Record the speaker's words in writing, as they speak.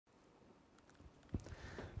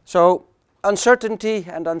So uncertainty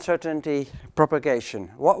and uncertainty propagation.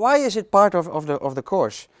 Why is it part of the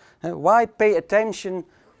course? Why pay attention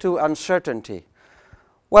to uncertainty?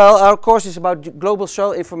 Well, our course is about global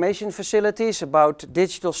soil information facilities, about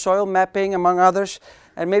digital soil mapping, among others.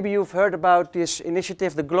 And maybe you've heard about this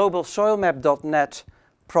initiative, the Global Soilmap.net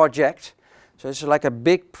project. So it's like a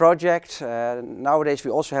big project. Nowadays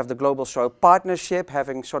we also have the Global Soil Partnership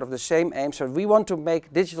having sort of the same aim. So we want to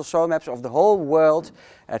make digital soil maps of the whole world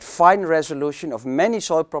at fine resolution of many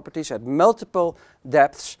soil properties at multiple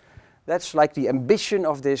depths. That's like the ambition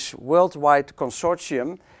of this worldwide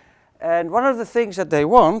consortium. And one of the things that they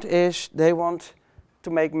want is they want to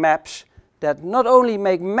make maps that not only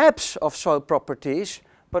make maps of soil properties,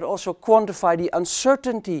 but also quantify the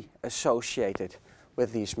uncertainty associated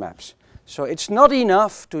with these maps. So it's not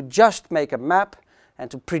enough to just make a map and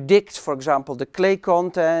to predict, for example, the clay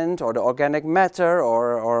content or the organic matter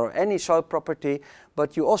or any soil property,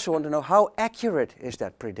 but you also want to know how accurate is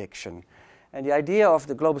that prediction. And the idea of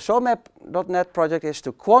the Global Soilmap.net project is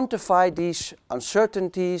to quantify these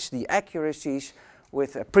uncertainties, the accuracies,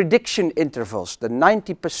 with prediction intervals, the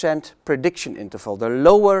 90% prediction interval, the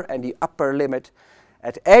lower and the upper limit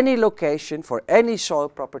at any location for any soil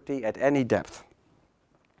property at any depth.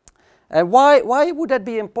 And why would that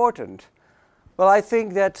be important? Well, I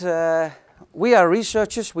think that we are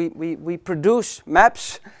researchers, we produce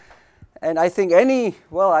maps. And I think any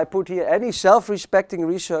self-respecting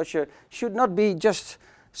researcher should not be just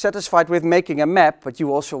satisfied with making a map, but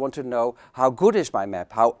you also want to know how good is my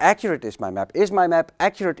map, how accurate is my map. Is my map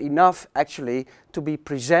accurate enough actually to be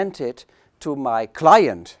presented to my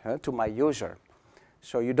client, to my user?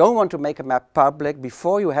 So you don't want to make a map public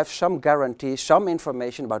before you have some guarantee, some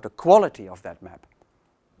information about the quality of that map.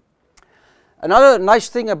 Another nice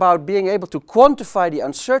thing about being able to quantify the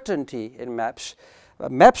uncertainty in maps,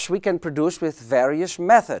 maps we can produce with various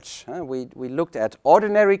methods. We looked at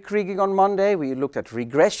ordinary kriging on Monday, we looked at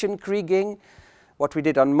regression kriging. What we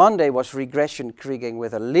did on Monday was regression kriging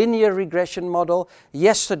with a linear regression model.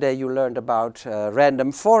 Yesterday you learned about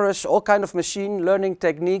random forests, all kind of machine learning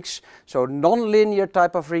techniques, so non-linear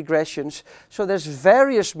type of regressions. So there's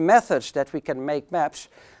various methods that we can make maps.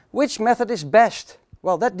 Which method is best?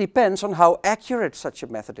 Well, that depends on how accurate such a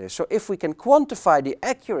method is. So if we can quantify the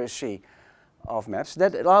accuracy of maps,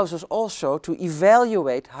 that allows us also to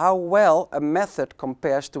evaluate how well a method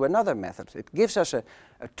compares to another method. It gives us a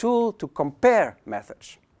tool to compare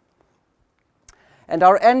methods. And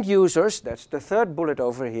our end users, that's the third bullet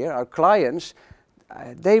over here, our clients,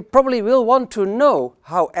 they probably will want to know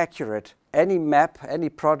how accurate any map, any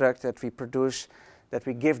product that we produce, that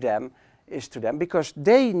we give them, is to them, because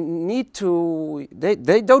they need to,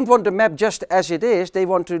 they don't want the map just as it is, they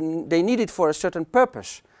need it for a certain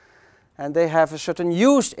purpose. And they have a certain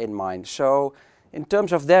use in mind. So in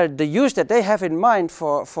terms of the use that they have in mind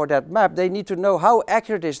for that map, they need to know how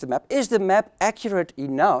accurate is the map. Is the map accurate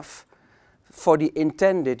enough for the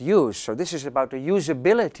intended use? So this is about the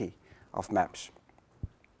usability of maps.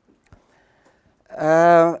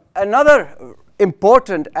 Another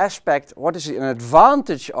important aspect, what is an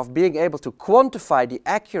advantage of being able to quantify the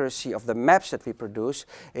accuracy of the maps that we produce,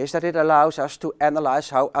 is that it allows us to analyze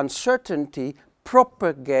how uncertainty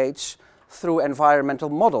propagates through environmental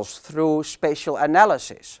models, through spatial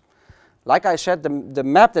analysis. Like I said, the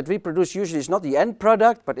map that we produce usually is not the end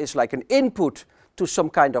product, but it's like an input to some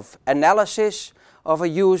kind of analysis of a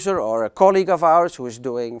user or a colleague of ours who is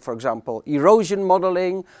doing, for example, erosion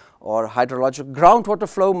modeling or hydrological groundwater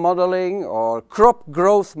flow modeling or crop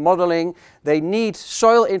growth modeling. They need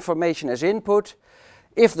soil information as input.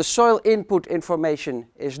 If the soil input information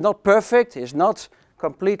is not perfect, is not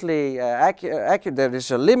completely accurate, there is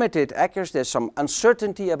a limited accuracy, there's some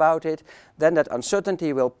uncertainty about it, then that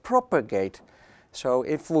uncertainty will propagate. So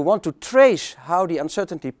if we want to trace how the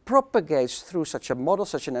uncertainty propagates through such a model,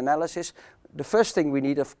 such an analysis, the first thing we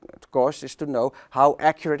need, of course, is to know how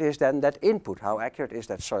accurate is then that input, how accurate is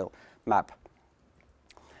that soil map.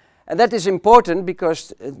 And that is important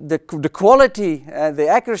because the quality, the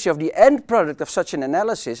accuracy of the end product of such an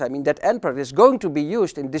analysis, I mean that end product is going to be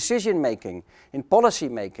used in decision making, in policy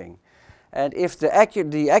making. And if the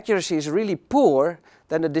accuracy is really poor,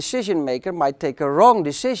 then the decision maker might take a wrong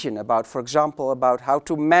decision about, for example, about how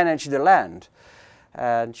to manage the land.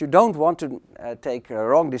 And you don't want to take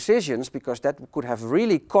wrong decisions because that could have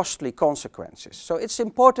really costly consequences. So it's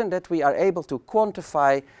important that we are able to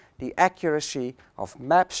quantify the accuracy of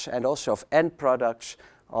maps and also of end products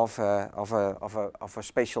of a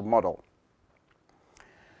spatial model.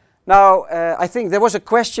 Now, I think there was a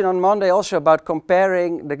question on Monday also about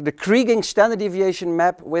comparing the kriging standard deviation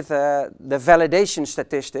map with the validation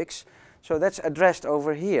statistics. So that's addressed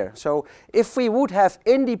over here. So if we would have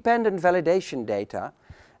independent validation data,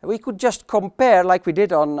 we could just compare, like we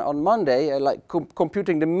did on Monday, like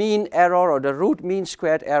computing the mean error or the root mean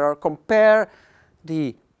squared error, compare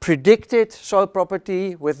the predicted soil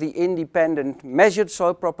property with the independent measured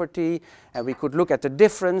soil property, and we could look at the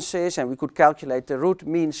differences, and we could calculate the root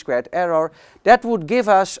mean squared error. That would give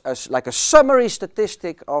us like a summary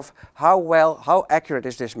statistic of how accurate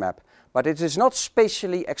is this map. But it is not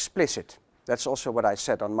spatially explicit. That's also what I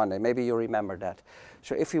said on Monday. Maybe you remember that.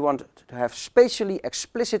 So if you want to have spatially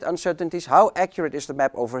explicit uncertainties, how accurate is the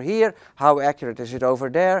map over here, how accurate is it over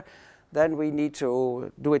there, then we need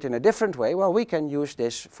to do it in a different way. Well, we can use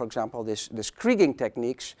this, for example, this Kriging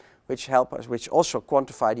techniques, which help us, which also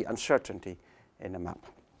quantify the uncertainty in the map.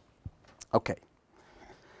 Okay.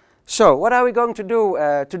 So what are we going to do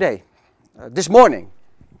today, this morning?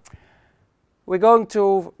 We're going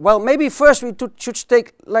to, well, maybe first we should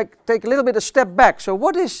take a little bit a step back. So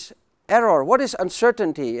what is error? What is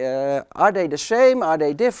uncertainty? Are they the same? Are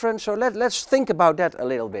they different? So let's think about that a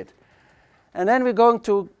little bit. And then we're going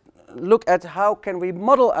to look at how can we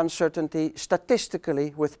model uncertainty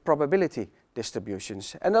statistically with probability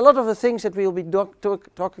distributions. And a lot of the things that we'll be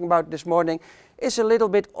talking about this morning is a little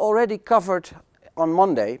bit already covered on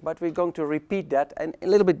Monday, but we're going to repeat that in a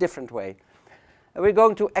little bit different way. And we're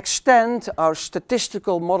going to extend our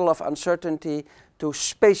statistical model of uncertainty to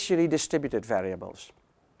spatially distributed variables.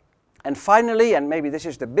 And finally, and maybe this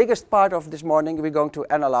is the biggest part of this morning, we're going to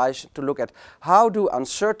analyze, to look at how do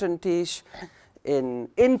uncertainties in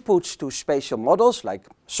inputs to spatial models, like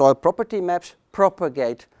soil property maps,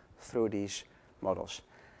 propagate through these models.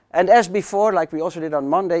 And as before, like we also did on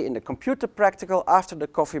Monday, in the computer practical, after the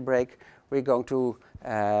coffee break, we're going to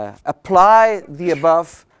apply the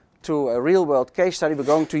above to a real-world case study. We're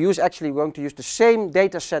going to use the same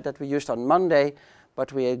data set that we used on Monday,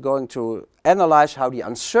 but we are going to analyze how the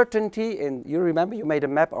uncertainty you remember, you made a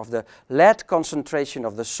map of the lead concentration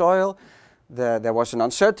of the soil. There was an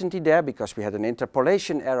uncertainty there because we had an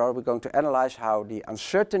interpolation error. We're going to analyze how the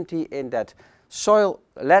uncertainty in that soil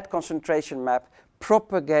lead concentration map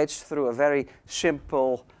propagates through a very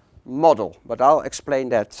simple model. But I'll explain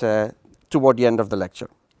that toward the end of the lecture.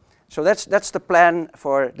 So that's the plan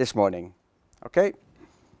for this morning. Okay?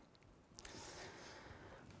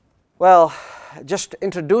 Well, just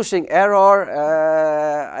introducing error,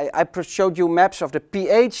 I showed you maps of the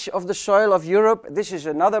pH of the soil of Europe. This is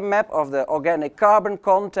another map of the organic carbon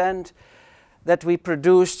content that we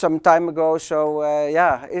produced some time ago. So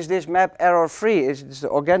yeah, is this map error-free? Is this the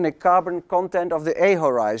organic carbon content of the A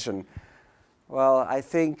horizon? Well, I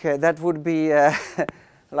think that would be,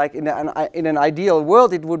 like in an ideal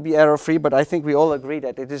world, it would be error-free, but I think we all agree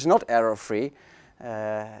that it is not error-free.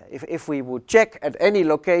 If we would check at any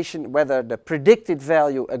location whether the predicted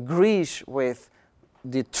value agrees with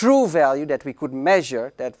the true value that we could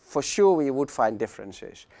measure, that for sure we would find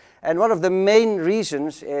differences. And one of the main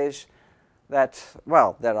reasons is that,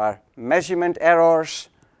 well, there are measurement errors,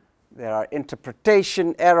 there are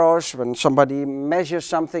interpretation errors when somebody measures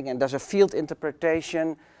something and does a field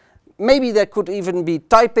interpretation. Maybe there could even be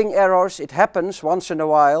typing errors. It happens once in a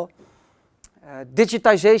while.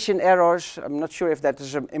 Digitization errors, I'm not sure if that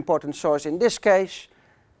is an important source in this case.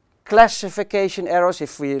 Classification errors,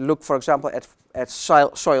 if we look, for example, at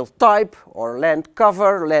soil type or land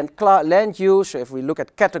cover, land use. So if we look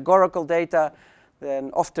at categorical data,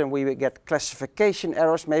 then often we get classification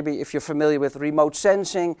errors. Maybe if you're familiar with remote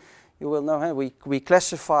sensing, you will know we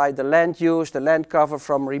classify the land use, the land cover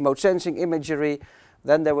from remote sensing imagery.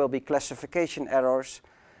 Then there will be classification errors.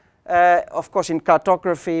 Of course, in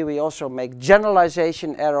cartography, we also make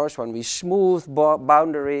generalization errors when we smooth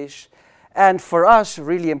boundaries. And for us,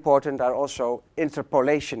 really important are also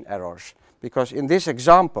interpolation errors. Because in this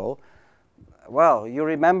example, well, you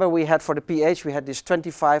remember we had for the pH, we had this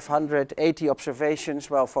 2,580 observations.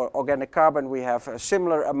 Well, for organic carbon, we have a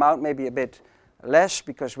similar amount, maybe a bit less,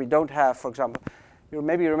 because we don't have, for example, you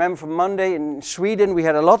maybe remember from Monday in Sweden we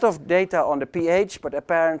had a lot of data on the pH, but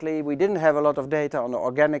apparently we didn't have a lot of data on the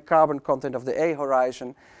organic carbon content of the A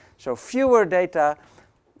horizon. So fewer data.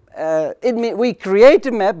 We create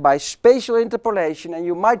a map by spatial interpolation, and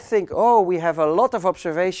you might think, oh, we have a lot of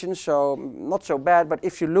observations, so not so bad. But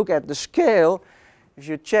if you look at the scale, if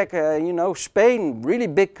you check, you know, Spain, really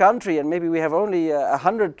big country, and maybe we have only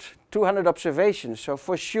 100, 200 observations. So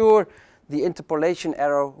for sure, the interpolation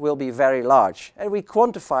error will be very large. And we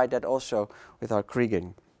quantified that also with our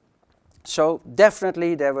Kriging. So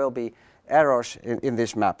definitely there will be errors in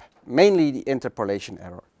this map, mainly the interpolation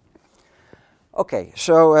error. Okay,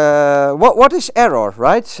 so what is error,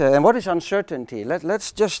 right? And what is uncertainty?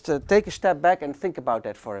 Let's just take a step back and think about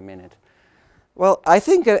that for a minute. Well, I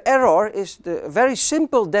think an error is the very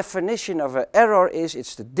simple definition of an error is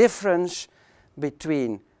it's the difference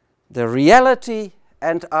between the reality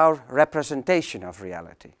and our representation of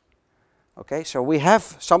reality. Okay, so we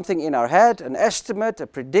have something in our head, an estimate, a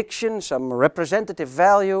prediction, some representative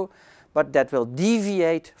value, but that will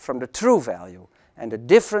deviate from the true value. And the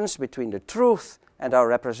difference between the truth and our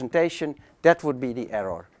representation, that would be the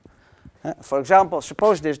error. For example,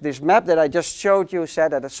 suppose this map that I just showed you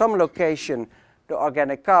said that at some location the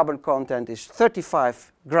organic carbon content is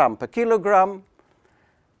 35 gram per kilogram.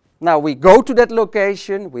 Now we go to that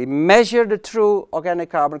location, we measure the true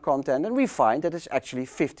organic carbon content, and we find that it's actually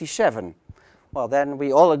 57. Well, then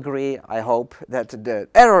we all agree, I hope, that the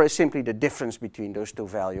error is simply the difference between those two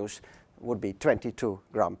values, would be 22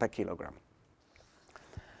 gram per kilogram.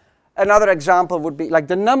 Another example would be like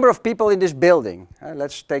the number of people in this building.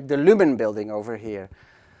 Let's take the Lumen building over here.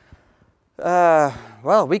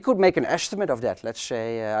 Well, we could make an estimate of that. Let's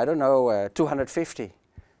say, I don't know, 250.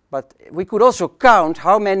 But we could also count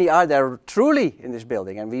how many are there truly in this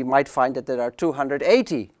building, and we might find that there are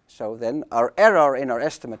 280. So then our error in our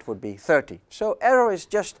estimate would be 30. So error is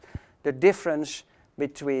just the difference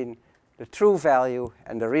between the true value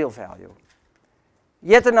and the real value.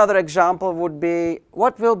 Yet another example would be,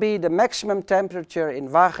 what will be the maximum temperature in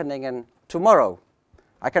Wageningen tomorrow?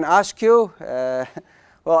 I can ask you,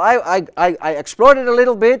 well, I explored it a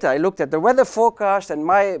little bit. I looked at the weather forecast, and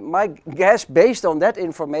my guess based on that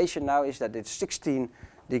information now is that it's 16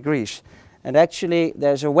 degrees. And actually,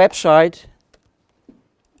 there's a website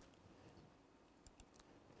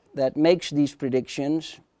that makes these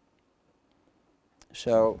predictions.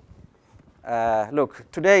 So, look,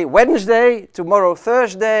 today Wednesday, tomorrow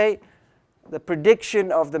Thursday, the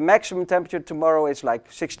prediction of the maximum temperature tomorrow is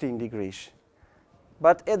like 16 degrees.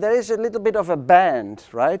 But there is a little bit of a band,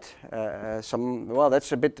 right? Well,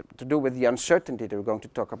 that's a bit to do with the uncertainty that we're going to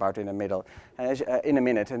talk about in a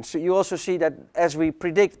minute. And so you also see that as we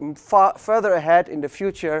predict further ahead in the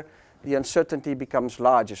future, the uncertainty becomes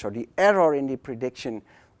larger. So the error in the prediction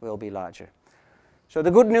will be larger. So the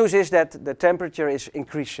good news is that the temperature is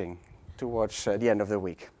increasing towards the end of the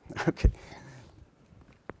week. Okay.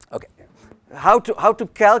 Okay. How to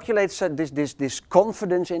calculate this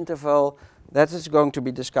confidence interval? That is going to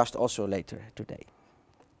be discussed also later today.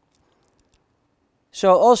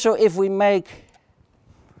 So also if we make,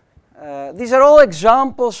 these are all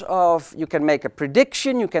examples of, you can make a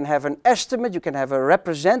prediction, you can have an estimate, you can have a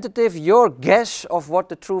representative, your guess of what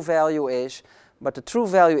the true value is, but the true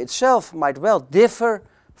value itself might well differ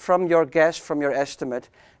from your guess, from your estimate,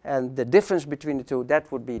 and the difference between the two,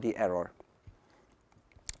 that would be the error.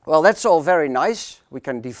 Well, that's all very nice. We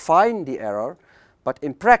can define the error. But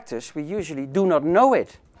in practice, we usually do not know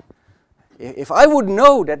it. If I would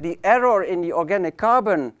know that the error in the organic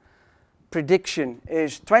carbon prediction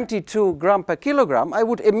is 22 gram per kilogram, I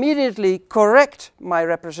would immediately correct my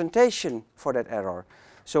representation for that error.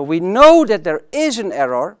 So we know that there is an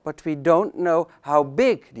error, but we don't know how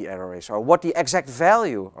big the error is or what the exact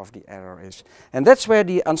value of the error is. And that's where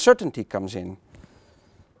the uncertainty comes in.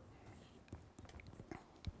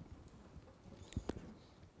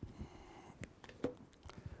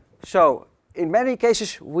 So, in many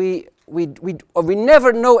cases, we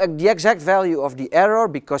never know the exact value of the error,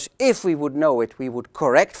 because if we would know it, we would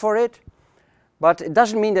correct for it. But it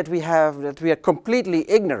doesn't mean that we are completely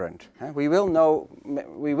ignorant. We will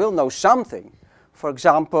know something. For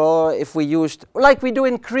example, if we used, like we do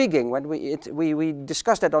in Kriging, when we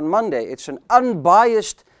discussed that on Monday, it's an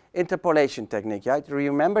unbiased interpolation technique. Yeah?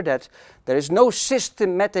 Remember that there is no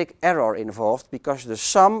systematic error involved because the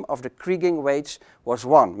sum of the Kriging weights was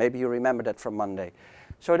 1. Maybe you remember that from Monday.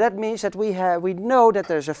 So that means that we know that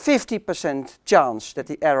there's a 50% chance that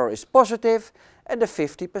the error is positive and a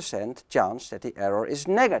 50% chance that the error is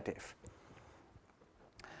negative.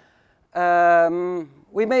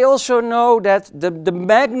 We may also know that the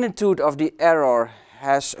magnitude of the error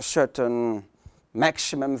has a certain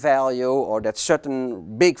maximum value, or that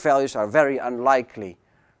certain big values are very unlikely,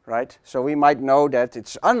 right? So we might know that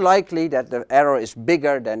it's unlikely that the error is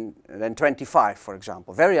bigger than 25, for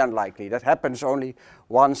example. Very unlikely. That happens only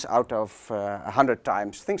once out of 100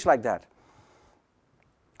 times, things like that.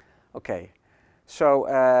 Okay,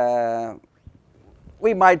 so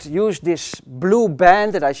we might use this blue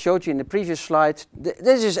band that I showed you in the previous slide.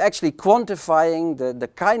 This is actually quantifying the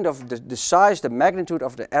kind of the size, the magnitude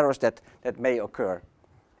of the errors that may occur.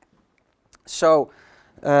 So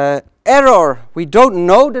error, we don't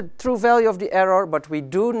know the true value of the error, but we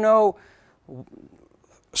do know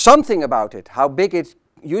something about it, how big it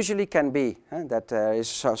usually can be, that there is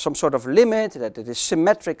some sort of limit, that it is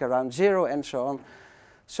symmetric around 0 and so on.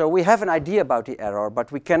 So we have an idea about the error,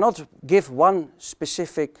 but we cannot give one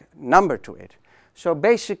specific number to it. So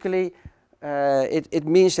basically, it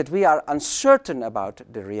means that we are uncertain about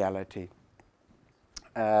the reality.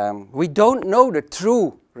 We don't know the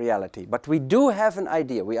true reality, but we do have an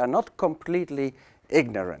idea. We are not completely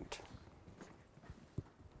ignorant.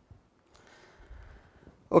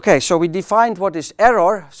 Okay, so we defined what is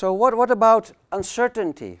error. So what about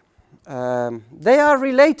uncertainty? They are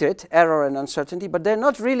related, error and uncertainty, but they're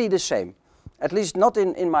not really the same, at least not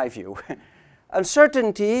in my view.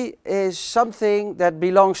 Uncertainty is something that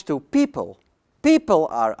belongs to people. People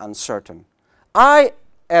are uncertain. I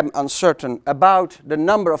am uncertain about the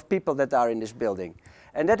number of people that are in this building.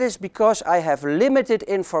 And that is because I have limited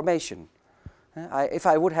information. If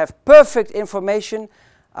I would have perfect information,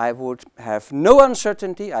 I would have no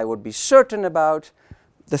uncertainty. I would be certain about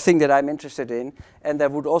the thing that I'm interested in, and there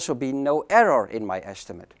would also be no error in my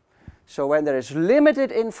estimate. So when there is limited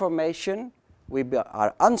information, we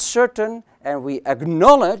are uncertain, and we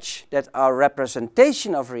acknowledge that our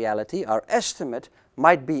representation of reality, our estimate,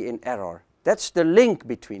 might be in error. That's the link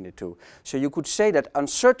between the two. So you could say that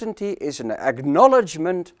uncertainty is an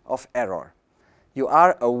acknowledgement of error. You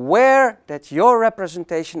are aware that your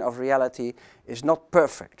representation of reality is not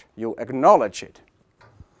perfect. You acknowledge it.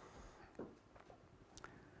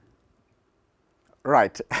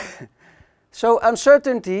 Right. So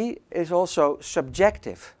uncertainty is also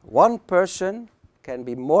subjective. One person can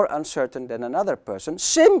be more uncertain than another person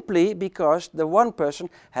simply because the one person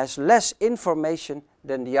has less information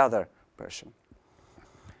than the other person.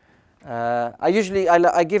 I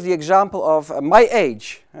give the example of my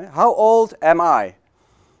age. How old am I?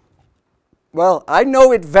 Well, I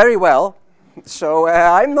know it very well, so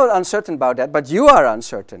I'm not uncertain about that, but you are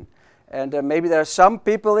uncertain. And maybe there are some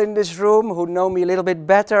people in this room who know me a little bit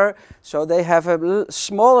better, so they have a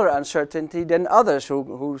smaller uncertainty than others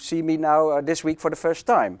who see me now this week for the first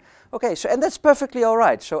time. Okay, so and that's perfectly all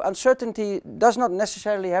right. So uncertainty does not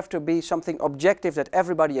necessarily have to be something objective that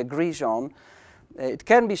everybody agrees on. It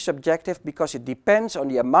can be subjective because it depends on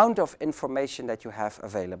the amount of information that you have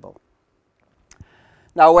available.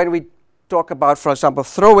 Now, when we talk about, for example,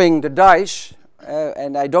 throwing the dice,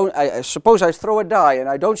 and I suppose I throw a die and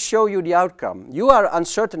I don't show you the outcome. You are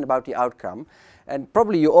uncertain about the outcome, and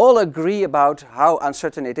probably you all agree about how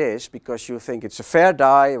uncertain it is because you think it's a fair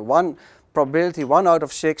die, one probability 1 out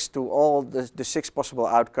of 6 to all the 6 possible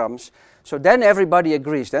outcomes. So then everybody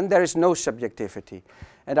agrees. Then there is no subjectivity.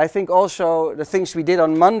 And I think also the things we did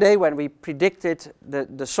on Monday when we predicted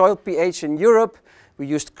the soil pH in Europe, we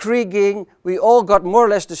used kriging, we all got more or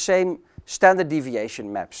less the same standard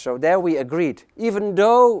deviation maps. So there we agreed, even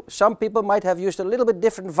though some people might have used a little bit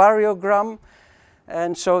different variogram,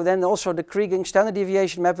 and so then also the kriging standard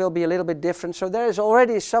deviation map will be a little bit different. So there is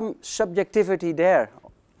already some subjectivity there.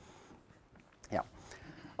 Yeah.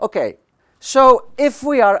 Okay. So if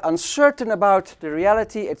we are uncertain about the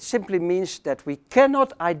reality, it simply means that we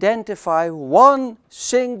cannot identify one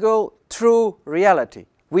single true reality.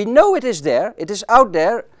 We know it is there, it is out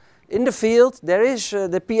there in the field, there is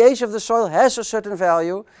the pH of the soil has a certain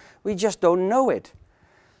value, we just don't know it.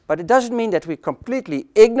 But it doesn't mean that we're completely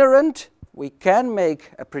ignorant. We can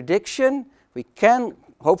make a prediction, we can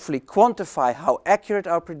hopefully quantify how accurate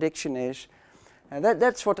our prediction is, and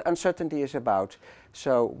that's what uncertainty is about.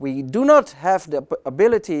 So we do not have the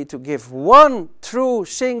ability to give one true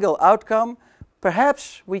single outcome.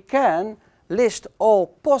 Perhaps we can list all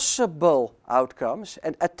possible outcomes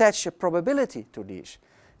and attach a probability to these.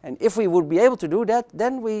 And if we would be able to do that,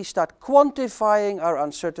 then we start quantifying our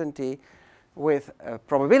uncertainty with a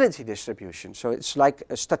probability distribution. So it's like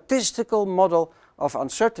a statistical model of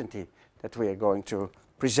uncertainty that we are going to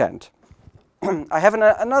present. I have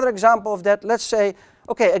another example of that. Let's say,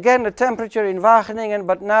 okay, again, the temperature in Wageningen,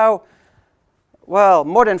 but now, well,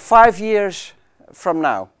 more than 5 years from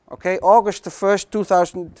now, okay, August the 1st,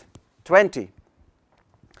 2020.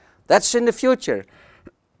 That's in the future.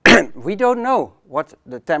 We don't know what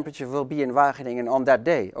the temperature will be in Wageningen on that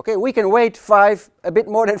day. Okay, we can wait a bit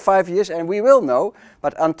more than 5 years and we will know,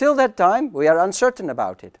 but until that time, we are uncertain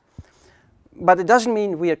about it. But it doesn't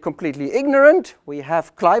mean we are completely ignorant. We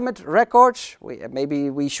have climate records. Maybe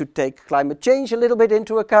we should take climate change a little bit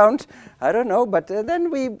into account. I don't know, but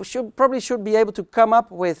then we probably should be able to come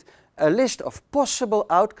up with a list of possible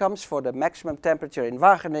outcomes for the maximum temperature in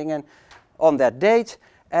Wageningen on that date,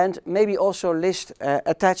 and maybe also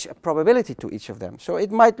attach a probability to each of them. So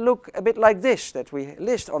it might look a bit like this, that we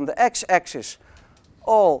list on the x-axis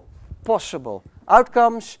all possible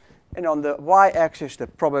outcomes, and on the y-axis the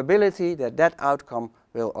probability that that outcome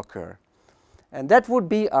will occur. And that would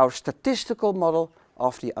be our statistical model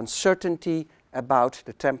of the uncertainty about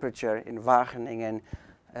the temperature in Wageningen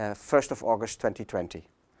 1st of August 2020.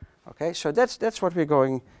 Okay, so that's what we're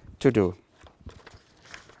going to do.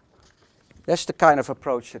 That's the kind of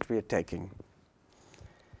approach that we are taking.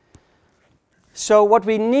 So what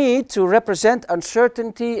we need to represent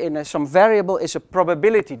uncertainty in some variable is a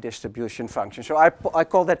probability distribution function. So I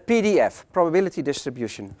call that PDF, probability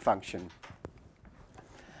distribution function.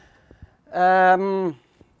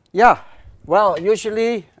 Yeah, well,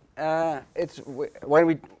 usually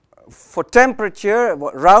for temperature,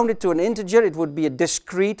 rounded to an integer, it would be a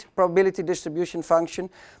discrete probability distribution function.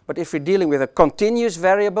 But if we're dealing with a continuous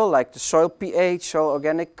variable, like the soil pH, soil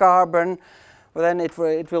organic carbon, well, then it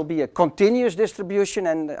will be a continuous distribution.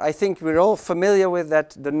 And I think we're all familiar with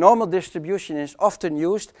that. The normal distribution is often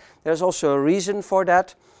used. There's also a reason for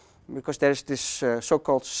that, because there's this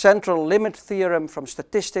so-called central limit theorem from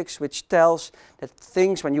statistics, which tells that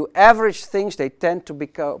things, when you average things, they tend to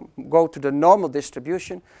go to the normal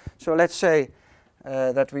distribution. So let's say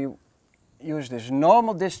that we use this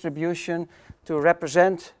normal distribution to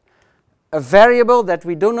represent a variable that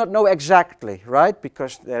we do not know exactly, right?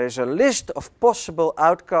 Because there is a list of possible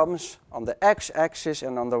outcomes on the x-axis,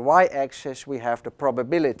 and on the y-axis we have the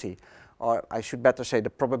probability. Or I should better say the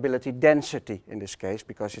probability density in this case,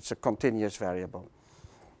 because it's a continuous variable.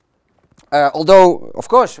 Although, of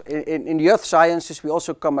course, in the earth sciences we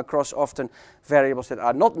also come across often variables that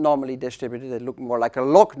are not normally distributed. They look more like a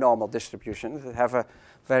log normal distribution. They have a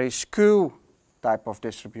very skew type of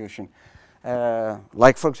distribution.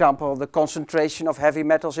 Like, for example, the concentration of heavy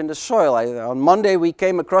metals in the soil. On Monday we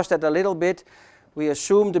came across that a little bit. We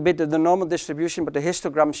assumed a bit of the normal distribution, but the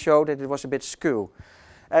histogram showed that it was a bit skew.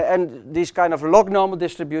 And these kind of log normal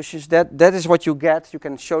distributions, that is what you get. You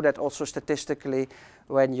can show that also statistically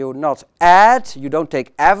when you not add, you don't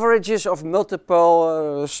take averages of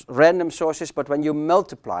multiple random sources, but when you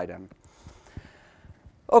multiply them.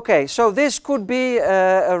 Okay, so this could be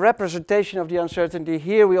a representation of the uncertainty.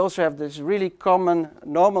 Here we also have this really common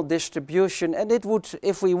normal distribution, and it would,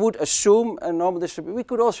 if we would assume a normal distribution, we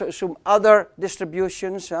could also assume other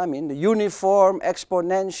distributions. I mean, the uniform,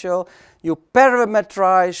 exponential. You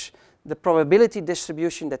parameterize the probability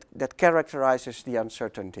distribution that characterizes the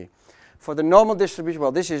uncertainty. For the normal distribution,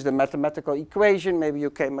 well, this is the mathematical equation. Maybe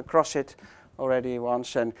you came across it already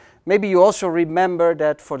once, and maybe you also remember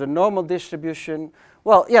that for the normal distribution,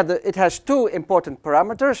 well, yeah, it has two important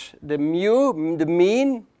parameters, the mu, the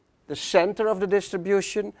mean, the center of the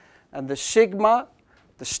distribution, and the sigma,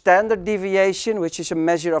 the standard deviation, which is a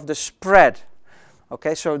measure of the spread.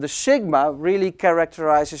 Okay, so the sigma really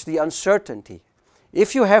characterizes the uncertainty.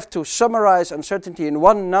 If you have to summarize uncertainty in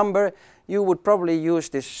one number, you would probably use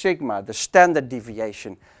this sigma, the standard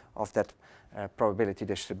deviation of that probability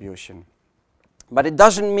distribution. But it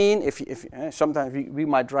doesn't mean, sometimes we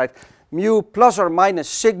might write mu plus or minus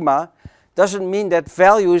sigma, doesn't mean that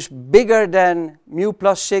values bigger than mu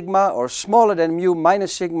plus sigma or smaller than mu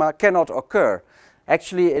minus sigma cannot occur.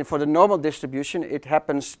 Actually, for the normal distribution, it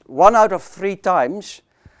happens 1 out of 3 times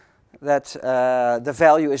that the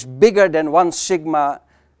value is bigger than 1 sigma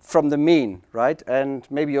from the mean, right? And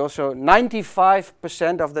maybe also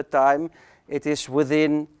 95% of the time it is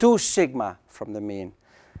within 2 sigma from the mean.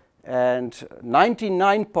 And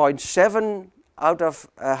 99.7 out of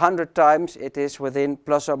 100 times it is within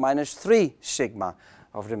plus or minus 3 sigma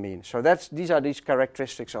of the mean. So these are these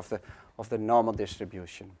characteristics of the normal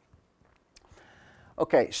distribution.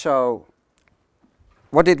 Okay, so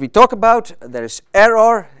what did we talk about? There is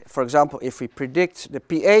error. For example, if we predict the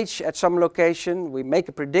pH at some location, we make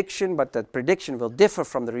a prediction, but that prediction will differ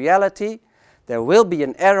from the reality. There will be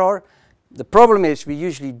an error. The problem is we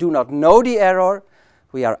usually do not know the error.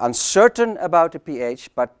 We are uncertain about the pH,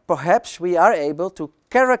 but perhaps we are able to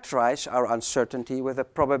characterize our uncertainty with a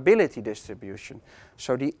probability distribution.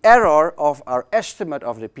 So the error of our estimate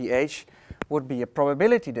of the pH would be a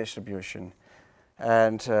probability distribution.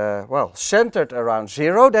 And, well, centered around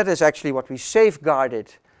 0, that is actually what we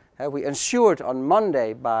safeguarded. We ensured on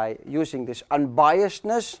Monday by using this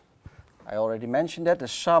unbiasedness. I already mentioned that. The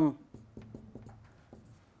sum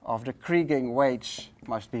of the Kriging weights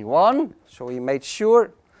must be 1. So we made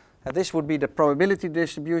sure that this would be the probability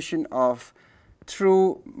distribution of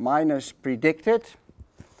true minus predicted.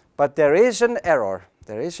 But there is an error.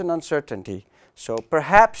 There is an uncertainty. So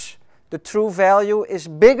perhaps the true value is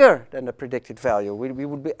bigger than the predicted value. We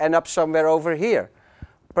would end up somewhere over here.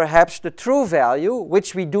 Perhaps the true value,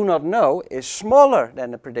 which we do not know, is smaller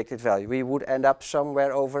than the predicted value. We would end up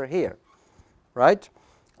somewhere over here, right?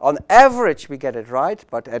 On average, we get it right,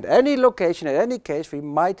 but at any location, at any case, we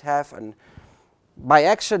might have by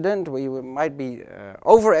accident, we might be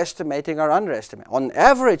overestimating or underestimating. On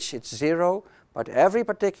average, it's 0, but every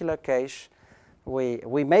particular case,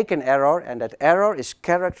 we make an error, and that error is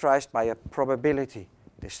characterized by a probability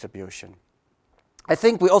distribution. I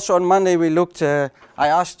think we also on Monday we looked, I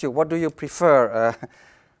asked you, what do you prefer?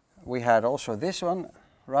 We had also this one,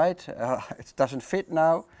 right? It doesn't fit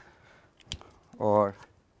now. Or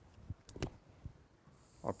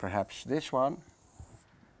perhaps this one.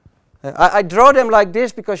 I draw them like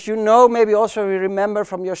this because you know, maybe also you remember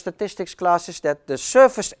from your statistics classes that the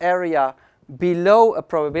surface area below a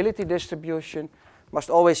probability distribution must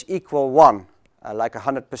always equal 1, like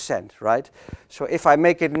 100%, right? So if I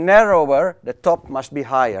make it narrower, the top must be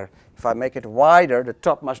higher. If I make it wider, the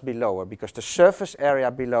top must be lower because the surface area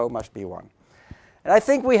below must be 1. And I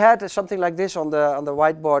think we had something like this on the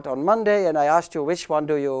whiteboard on Monday, and I asked you which one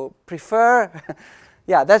do you prefer.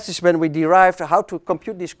 Yeah, that is when we derived how to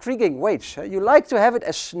compute these Kriging weights. You like to have it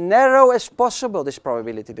as narrow as possible, this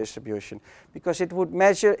probability distribution, because it would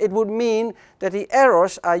mean that the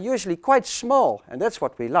errors are usually quite small, and that's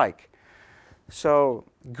what we like. So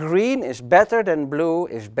green is better than blue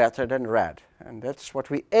is better than red, and that's what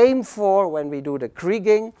we aim for when we do the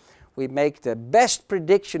Kriging. We make the best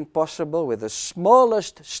prediction possible with the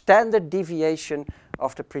smallest standard deviation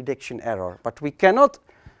of the prediction error, but we cannot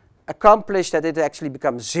accomplish that it actually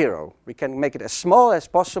becomes 0. We can make it as small as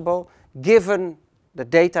possible given the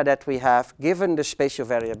data that we have, given the spatial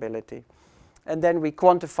variability, and then we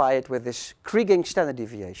quantify it with this Kriging standard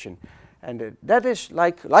deviation. And that is,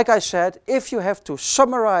 like I said, if you have to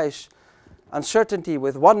summarize uncertainty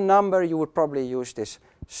with one number, you would probably use this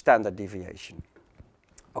standard deviation.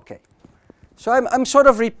 Okay, so I'm sort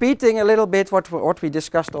of repeating a little bit what we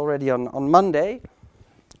discussed already on Monday.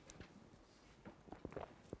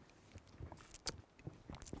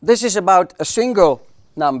 This is about a single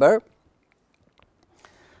number.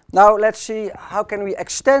 Now let's see how can we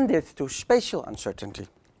extend it to spatial uncertainty.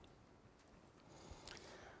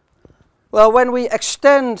 Well, when we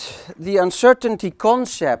extend the uncertainty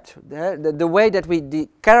concept, the way that we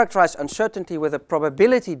characterize uncertainty with a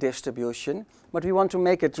probability distribution, but we want to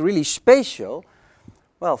make it really spatial,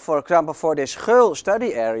 well, for example, for this Geul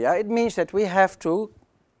study area, it means that we have to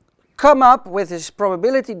come up with this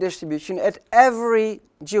probability distribution at every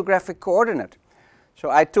geographic coordinate. So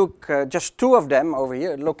I took just 2 of them over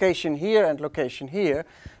here, location here and location here,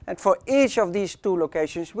 and for each of these 2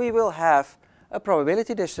 locations we will have a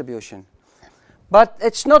probability distribution. But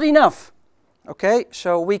it's not enough, okay?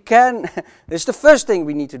 So we can, this is the first thing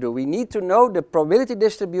we need to do. We need to know the probability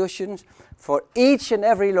distributions for each and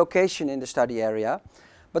every location in the study area.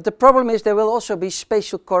 But the problem is there will also be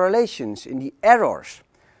spatial correlations in the errors.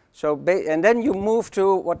 So, and then you move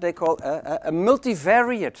to what they call a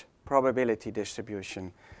multivariate probability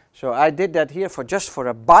distribution. So I did that here just for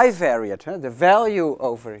a bivariate, the value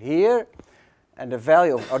over here and the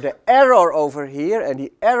value or the error over here and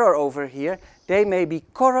the error over here, they may be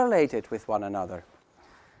correlated with one another.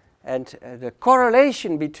 And the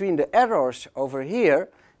correlation between the errors over here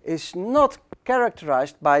is not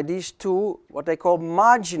characterized by these 2 what they call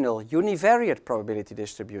marginal univariate probability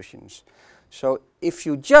distributions. So if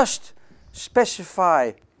you just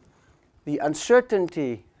specify the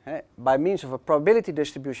uncertainty by means of a probability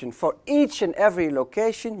distribution for each and every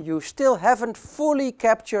location, you still haven't fully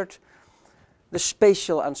captured the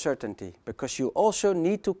spatial uncertainty, because you also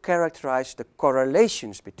need to characterize the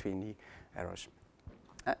correlations between the errors.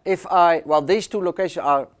 Well, these 2 locations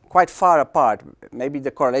are quite far apart, maybe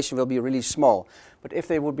the correlation will be really small, but if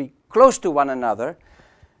they would be close to one another,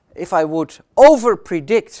 if I would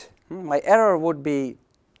over-predict, my error would be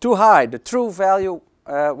too high. The true value,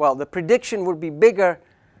 well, the prediction would be bigger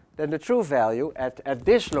than the true value at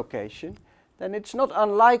this location, then it's not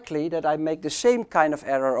unlikely that I make the same kind of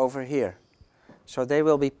error over here. So they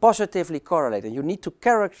will be positively correlated. You need to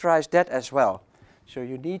characterize that as well. So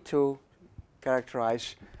you need to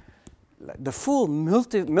characterize the full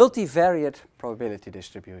multivariate probability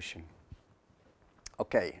distribution.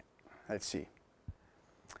 Okay, let's see.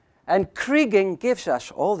 And Kriging gives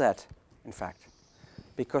us all that, in fact,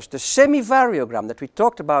 because the semivariogram that we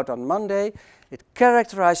talked about on Monday, it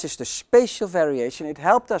characterizes the spatial variation. It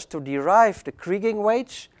helped us to derive the Kriging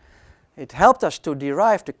weights. It helped us to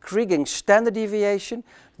derive the Kriging standard deviation,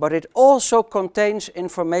 but it also contains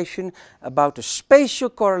information about the spatial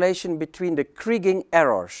correlation between the Kriging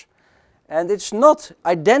errors. And it's not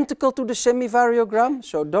identical to the semivariogram,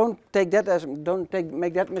 so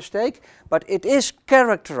make that mistake, but it is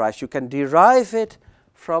characterized. You can derive it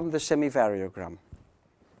from the semivariogram.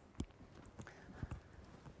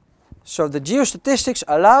 So the geostatistics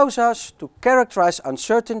allows us to characterize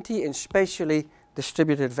uncertainty in spatially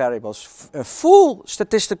distributed variables, a full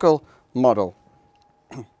statistical model.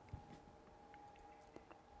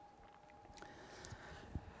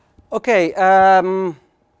 Okay,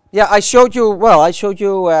 yeah, I showed you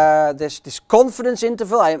this confidence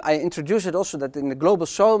interval. I introduced it also that in the global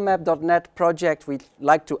soil map.net project we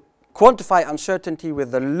like to quantify uncertainty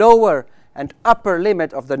with the lower and upper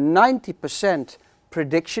limit of the 90%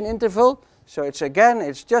 prediction interval. So it's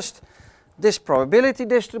just this probability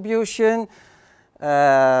distribution.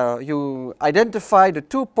 You identify the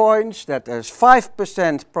 2 points that there's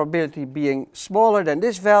 5% probability being smaller than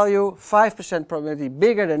this value, 5% probability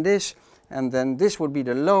bigger than this, and then this would be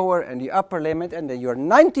the lower and the upper limit, and then you're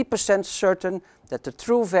 90% certain that the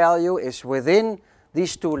true value is within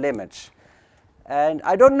these two limits. And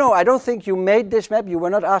I don't know, I don't think you made this map. You were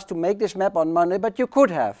not asked to make this map on Monday, but you could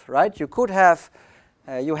have, right? You could have,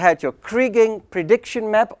 you had your Kriging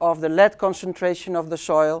prediction map of the lead concentration of the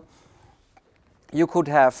soil. You could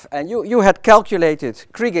have, and you had calculated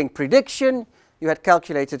Kriging prediction, you had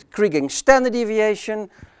calculated Kriging standard deviation.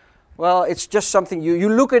 Well, it's just something, you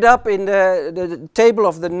look it up in the table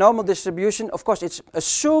of the normal distribution. Of course, it's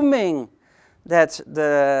assuming that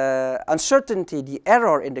the uncertainty, the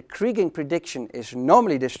error in the Kriging prediction is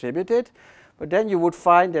normally distributed, but then you would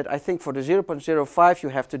find that I think for the 0.05 you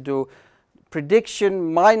have to do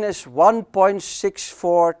prediction minus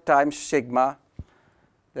 1.64 times sigma.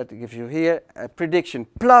 That gives you here a prediction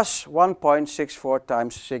plus 1.64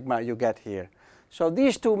 times sigma you get here. So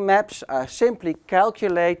these two maps are simply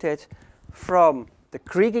calculated from the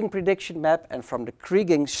Kriging prediction map and from the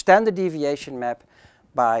Kriging standard deviation map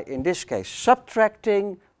by, in this case,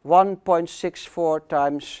 subtracting 1.64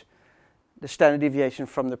 times the standard deviation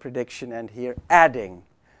from the prediction and here adding.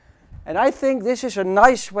 And I think this is a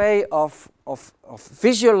nice way of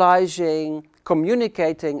visualizing,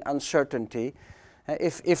 communicating uncertainty.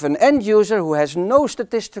 If an end user who has no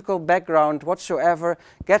statistical background whatsoever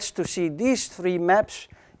gets to see these three maps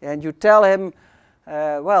and you tell him,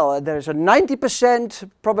 well, there's a 90%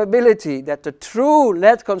 probability that the true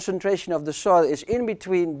lead concentration of the soil is in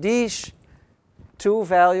between these two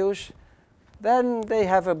values, then they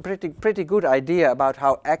have a pretty good idea about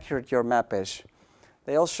how accurate your map is.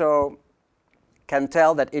 They also can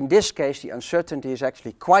tell that in this case the uncertainty is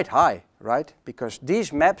actually quite high, right? Because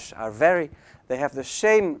these maps are they have the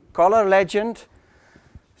same color legend.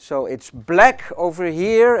 So it's black over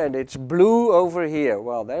here and it's blue over here.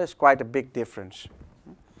 Well, there is quite a big difference.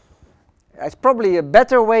 It's probably a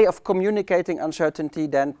better way of communicating uncertainty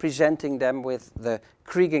than presenting them with the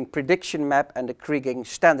Kriging prediction map and the Kriging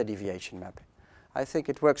standard deviation map. I think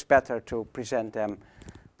it works better to present them,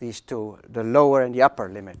 these two, the lower and the upper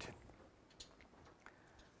limit.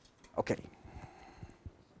 Okay.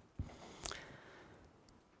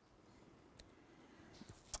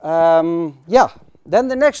 Yeah, then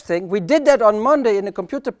the next thing, we did that on Monday in the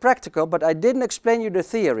computer practical, but I didn't explain you the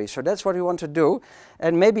theory, so that's what we want to do.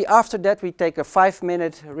 And maybe after that we take a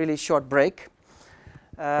 5-minute really short break.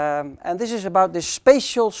 And this is about the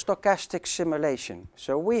spatial stochastic simulation.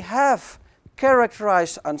 So we have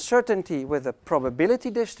characterized uncertainty with a probability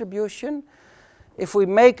distribution. If we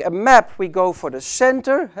make a map, we go for the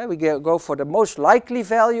center, we go for the most likely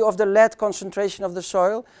value of the lead concentration of the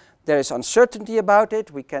soil. There is uncertainty about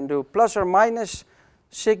it. We can do plus or minus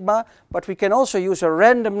sigma, but we can also use a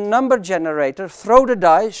random number generator, throw the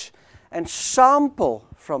dice, and sample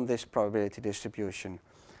from this probability distribution.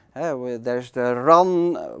 There's the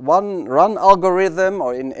run algorithm,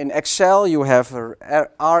 or in Excel you have a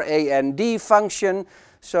RAND function.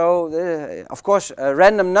 So of course a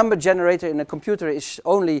random number generator in a computer is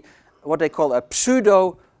only what they call a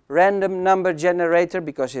pseudo random number generator,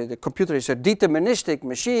 because the computer is a deterministic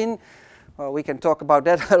machine. Well, we can talk about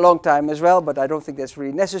that a long time as well, but I don't think that's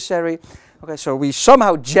really necessary. Okay, so we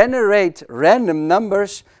somehow generate random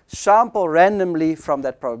numbers, sample randomly from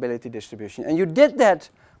that probability distribution. And you did that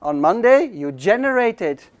on Monday. You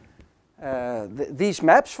generated these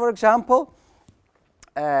maps, for example,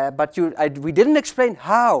 but we didn't explain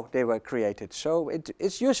how they were created. So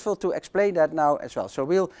it's useful to explain that now as well. So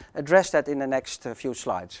we'll address that in the next few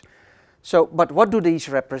slides. So, but what do these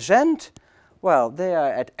represent? Well, they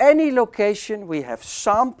are at any location we have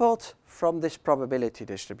sampled from this probability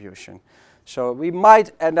distribution. So we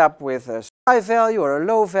might end up with a high value or a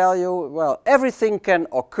low value. Well, everything can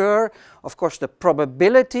occur. Of course, the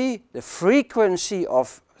probability, the frequency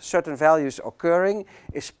of certain values occurring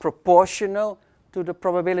is proportional to the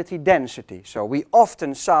probability density. So we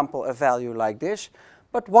often sample a value like this,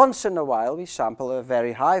 but once in a while we sample a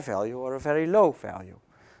very high value or a very low value.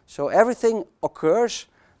 So everything occurs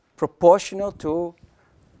proportional to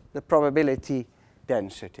the probability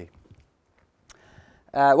density.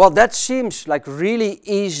 Well, that seems like really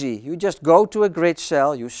easy. You just go to a grid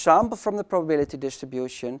cell, you sample from the probability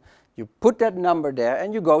distribution, you put that number there,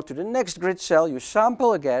 and you go to the next grid cell, you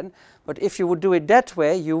sample again. But if you would do it that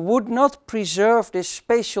way, you would not preserve this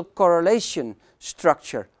spatial correlation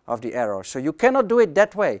structure of the error. So you cannot do it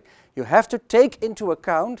that way. You have to take into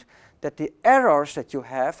account that the errors that you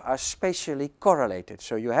have are spatially correlated.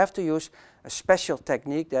 So you have to use a special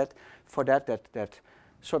technique that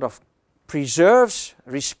sort of preserves,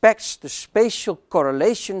 respects the spatial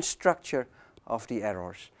correlation structure of the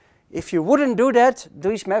errors. If you wouldn't do that,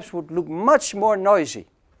 these maps would look much more noisy.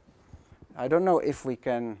 I don't know if we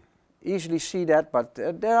can easily see that, but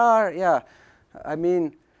there are, yeah, I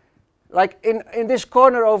mean, like in this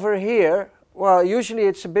corner over here, well, usually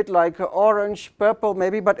it's a bit like orange, purple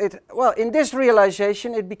maybe, but well, in this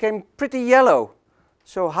realization it became pretty yellow.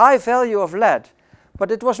 So high value of lead.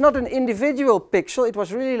 But it was not an individual pixel, it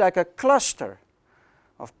was really like a cluster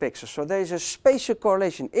of pixels. So there is a spatial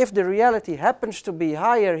correlation. If the reality happens to be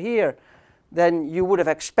higher here than you would have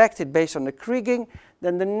expected based on the kriging,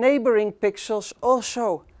 then the neighboring pixels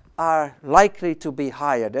also are likely to be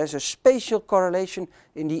higher. There's a spatial correlation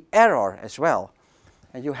in the error as well.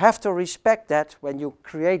 And you have to respect that when you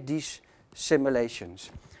create these simulations.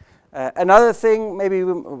 Another thing, maybe,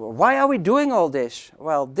 why are we doing all this?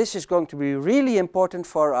 Well, this is going to be really important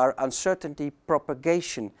for our uncertainty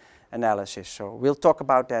propagation analysis. So we'll talk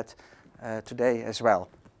about that today as well.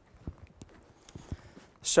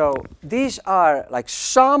 So these are like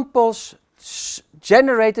samples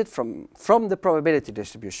generated from the probability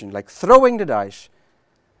distribution, like throwing the dice.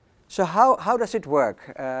 So how does it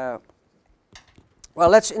work? Well,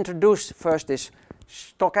 let's introduce first this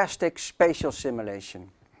stochastic spatial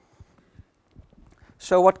simulation.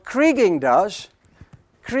 So what kriging does,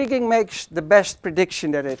 kriging makes the best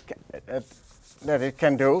prediction that it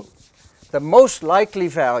can do, the most likely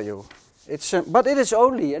value. But it is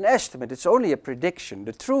only an estimate, it's only a prediction.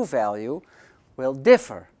 The true value will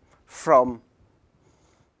differ from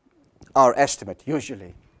our estimate,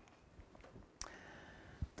 usually.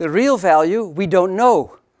 The real value, we don't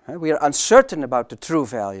know. We are uncertain about the true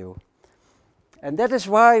value. And that is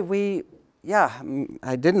why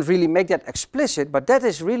I didn't really make that explicit, but that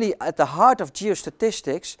is really at the heart of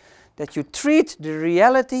geostatistics, that you treat the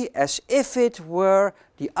reality as if it were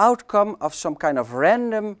the outcome of some kind of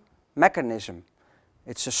random mechanism.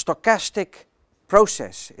 It's a stochastic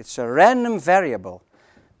process. It's a random variable.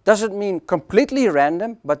 Doesn't mean completely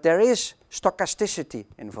random, but there is stochasticity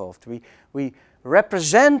involved. We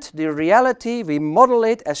represent the reality, we model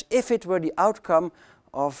it as if it were the outcome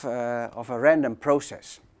of a random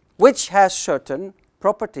process, which has certain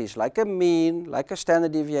properties, like a mean, like a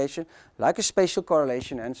standard deviation, like a spatial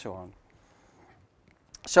correlation, and so on.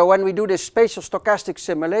 So when we do this spatial stochastic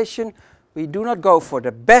simulation, we do not go for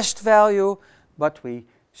the best value, but we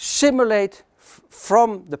simulate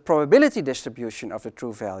from the probability distribution of the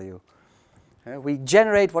true value. We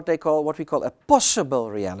generate what we call a possible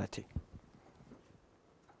reality.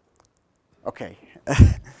 Okay.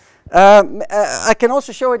 I can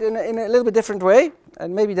also show it in a little bit different way,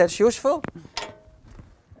 and maybe that's useful.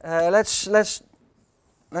 Let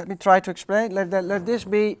me try to explain. Let this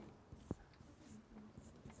be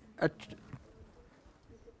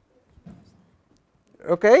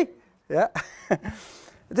okay? Yeah.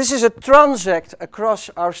 This is a transect across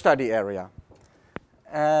our study area.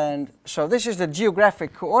 And so this is the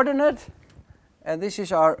geographic coordinate, and this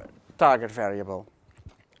is our target variable.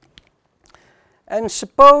 And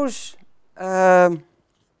suppose that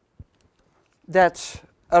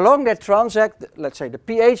along that transect, let's say the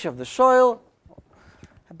pH of the soil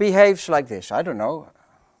behaves like this. I don't know.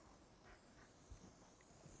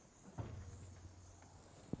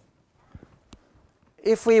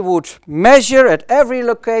 If we would measure at every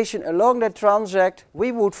location along that transect,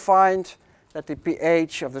 we would find that the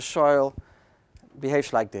pH of the soil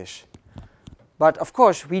behaves like this. But of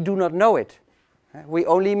course, we do not know it. We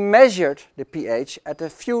only measured the pH at a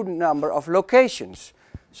few number of locations.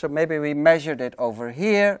 So maybe we measured it over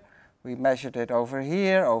here, we measured it over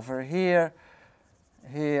here,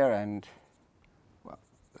 here, and well,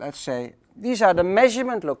 let's say these are the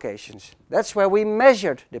measurement locations. That's where we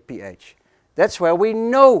measured the pH. That's where we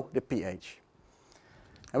know the pH.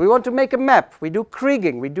 And we want to make a map. We do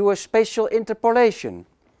kriging, we do a spatial interpolation.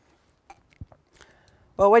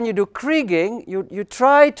 Well, when you do kriging, you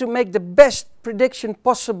try to make the best prediction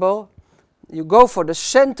possible. You go for the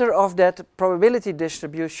center of that probability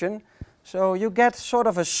distribution, so you get sort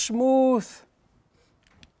of a smooth.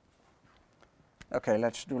 Okay,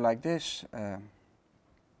 let's do like this.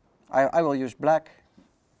 I will use black.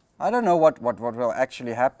 I don't know what will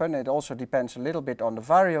actually happen. It also depends a little bit on the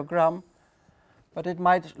variogram, but it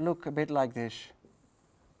might look a bit like this.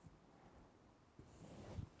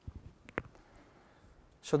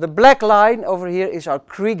 So the black line over here is our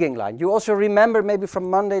Kriging line. You also remember maybe from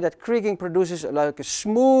Monday that Kriging produces like a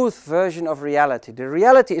smooth version of reality. The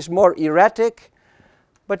reality is more erratic,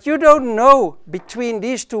 but you don't know between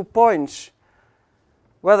these 2 points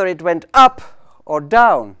whether it went up or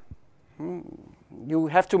down. You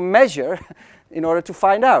have to measure in order to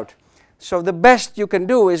find out. So the best you can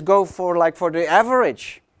do is go for the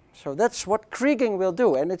average. So that's what Kriging will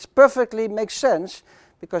do, and it perfectly makes sense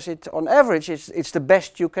because on average it's the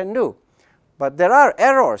best you can do. But there are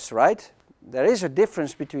errors, right? There is a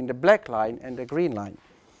difference between the black line and the green line.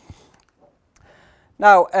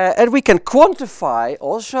 Now, and we can quantify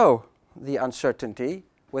also the uncertainty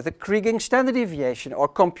with a Kriging standard deviation, or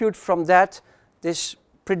compute from that this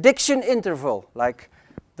prediction interval, like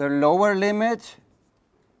the lower limit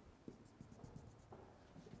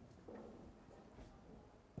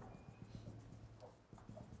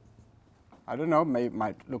I don't know,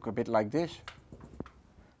 might look a bit like this,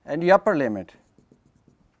 and the upper limit.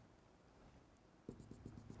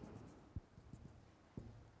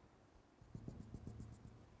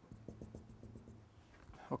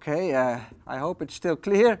 Okay, I hope it's still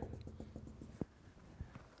clear.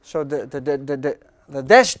 So the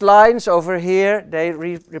dashed lines over here, they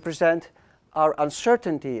represent our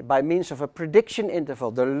uncertainty by means of a prediction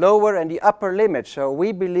interval, the lower and the upper limit. So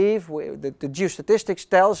we believe, the geostatistics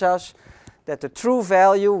tells us that the true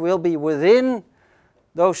value will be within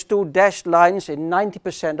those 2 dashed lines in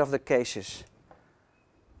 90% of the cases.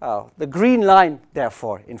 The green line,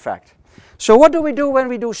 therefore, in fact. So what do we do when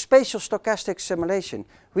we do spatial stochastic simulation?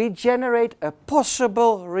 We generate a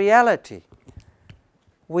possible reality.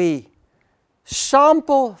 We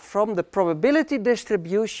sample from the probability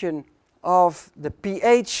distribution of the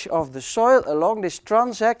pH of the soil along this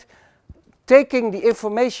transect, taking the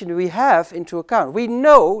information we have into account. We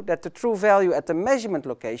know that the true value at the measurement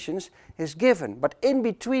locations is given, but in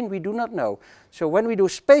between we do not know. So when we do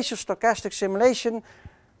spatial stochastic simulation,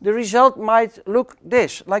 the result might look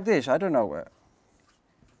like this, I don't know.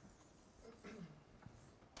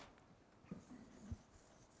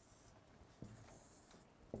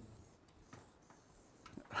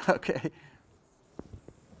 Okay.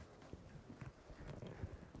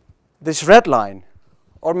 This red line,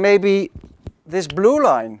 or maybe this blue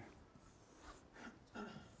line.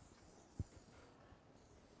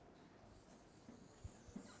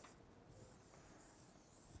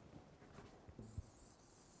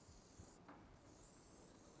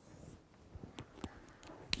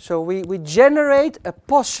 So we generate a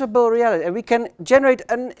possible reality, and we can generate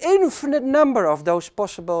an infinite number of those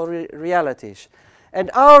possible realities. And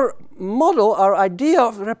our model, our idea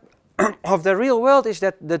of the real world is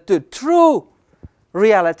that the true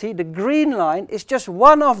reality, the green line, is just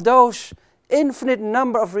one of those infinite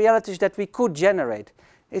number of realities that we could generate.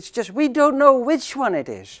 It's just we don't know which one it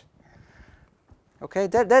is. Okay,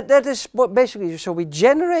 that is what basically, so we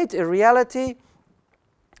generate a reality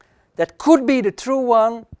that could be the true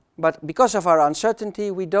one, but because of our uncertainty,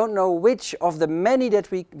 we don't know which of the many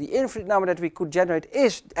the infinite number that we could generate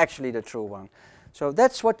is actually the true one. So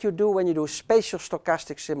that's what you do when you do spatial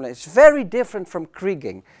stochastic simulation. It's very different from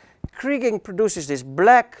Kriging. Kriging produces this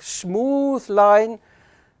black, smooth line.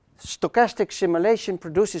 Stochastic simulation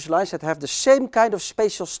produces lines that have the same kind of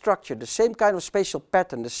spatial structure, the same kind of spatial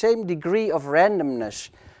pattern, the same degree of randomness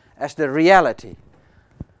as the reality.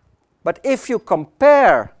 But if you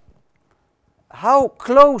compare how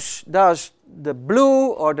close does the blue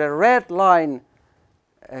or the red line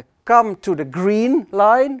come to the green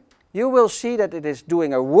line, you will see that it is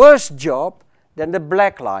doing a worse job than the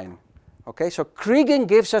black line. Okay, so Kriging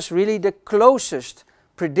gives us really the closest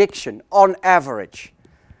prediction on average.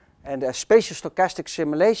 And a spatial stochastic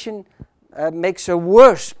simulation makes a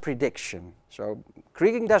worse prediction. So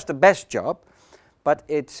Kriging does the best job, but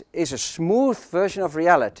it is a smooth version of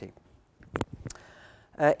reality.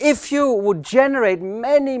 If you would generate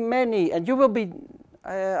many, and you will be,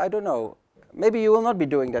 I don't know, maybe you will not be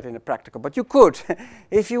doing that in a practical, but you could.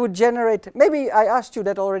 If you would generate, maybe I asked you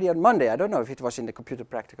that already on Monday, I don't know if it was in the computer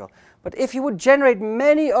practical, but if you would generate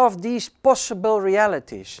many of these possible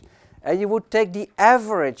realities, and you would take the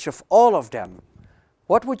average of all of them,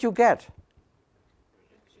 what would you get?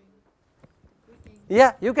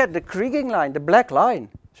 Yeah, you get the Kriging line, the black line.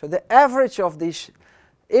 So the average of these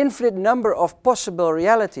infinite number of possible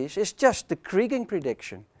realities is just the Kriging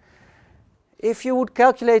prediction. If you would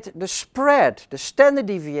calculate the spread, the standard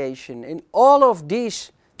deviation in all of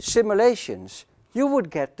these simulations, you would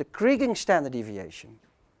get the Kriging standard deviation.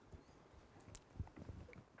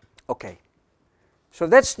 Okay, so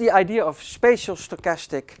that's the idea of spatial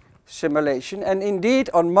stochastic simulation. And indeed,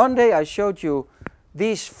 on Monday I showed you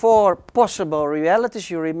these 4 possible realities.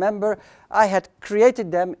 You remember I had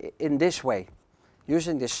created them in this way,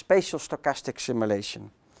 using this spatial stochastic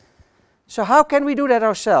simulation. So how can we do that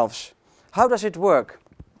ourselves? How does it work?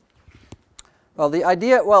 Well, the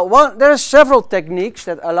idea, there are several techniques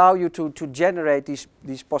that allow you to generate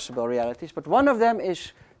these possible realities, but one of them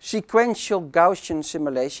is sequential Gaussian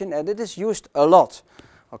simulation, and it is used a lot.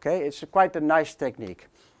 Okay, it's quite a nice technique.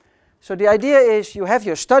 So the idea is you have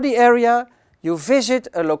your study area, you visit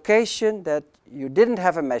a location that you didn't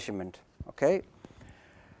have a measurement, okay?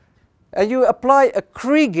 And you apply a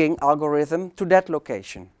Kriging algorithm to that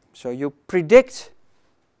location. So you predict,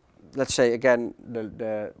 let's say again,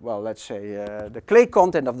 the clay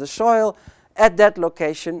content of the soil at that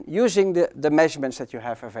location using the measurements that you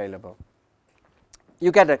have available.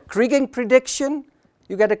 You get a Kriging prediction,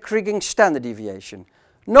 you get a Kriging standard deviation.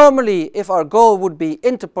 Normally, if our goal would be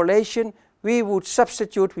interpolation, we would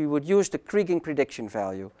use the Kriging prediction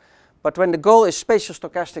value. But when the goal is spatial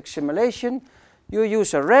stochastic simulation, you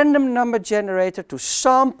use a random number generator to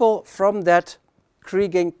sample from that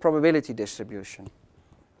Kriging probability distribution.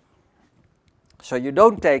 So you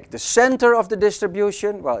don't take the center of the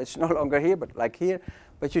distribution, well, it's no longer here, but like here,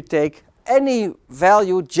 but you take any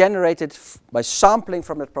value generated by sampling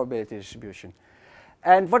from that probability distribution.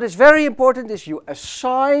 And what is very important is you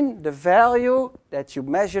assign the value that you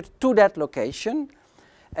measured to that location,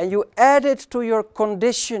 and you add it to your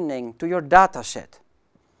conditioning, to your data set.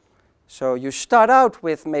 So you start out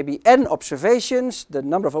with maybe n observations, the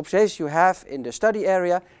number of observations you have in the study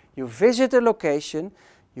area. You visit a location,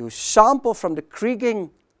 you sample from the Kriging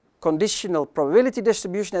conditional probability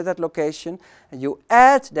distribution at that location, and you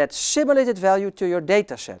add that simulated value to your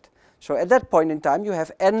data set. So at that point in time, you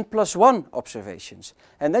have n+1 observations.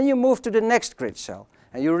 And then you move to the next grid cell,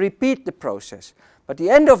 and you repeat the process. But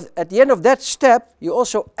at the end of that step, you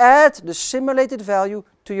also add the simulated value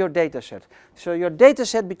to your data set. So your data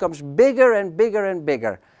set becomes bigger and bigger and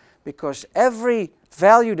bigger, because every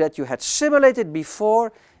value that you had simulated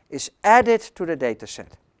before is added to the data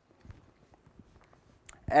set.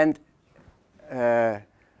 And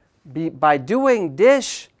by doing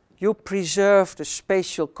this, you preserve the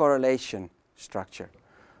spatial correlation structure.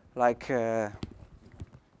 Like,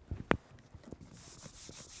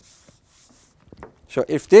 so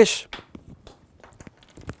if this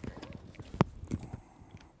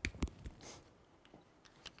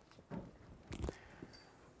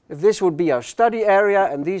would be our study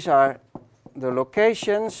area, and these are the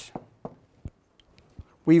locations,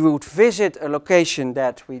 we would visit a location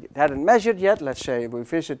that we hadn't measured yet. Let's say we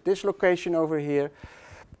visit this location over here.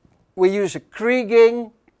 We use a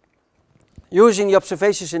Kriging, using the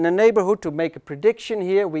observations in the neighborhood to make a prediction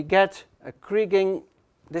here. We get a Kriging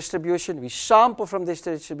distribution. We sample from this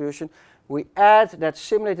distribution. We add that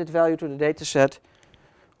simulated value to the data set.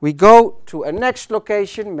 We go to a next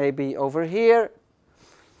location, maybe over here,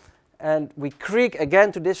 and we Krig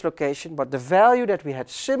again to this location, but the value that we had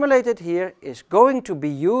simulated here is going to be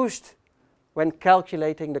used when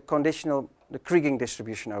calculating the Kriging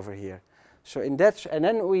distribution over here. So and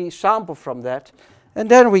then we sample from that, and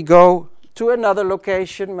then we go to another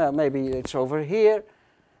location, well, maybe it's over here,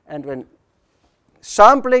 and when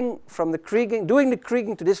sampling from the Kriging, doing the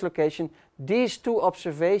Kriging to this location, these two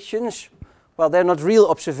observations, well, they're not real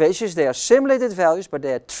observations, they are simulated values, but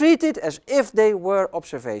they are treated as if they were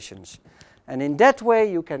observations. And in that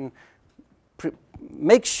way, you can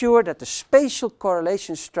make sure that the spatial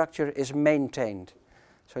correlation structure is maintained.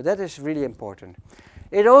 So that is really important.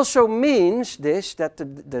 It also means that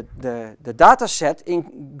the data set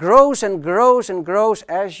grows and grows and grows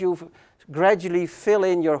as you gradually fill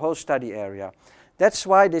in your whole study area. That's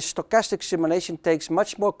why this stochastic simulation takes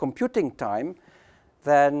much more computing time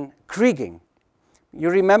than Kriging. You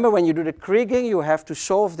remember when you do the Kriging, you have to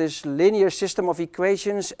solve this linear system of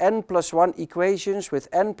equations, n+1 equations with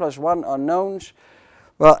n+1 unknowns.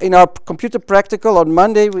 Well, in our computer practical on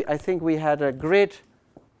Monday, I think we had a grid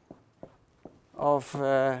of,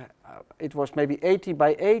 it was maybe 80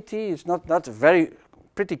 by 80. It's not a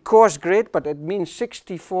pretty coarse grid, but it means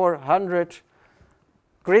 6,400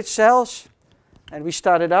 grid cells. And we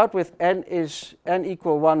started out with n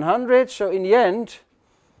equal 100. So in the end,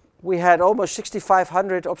 we had almost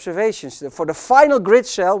 6,500 observations. For the final grid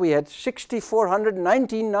cell, we had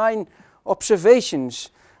 6,499 observations.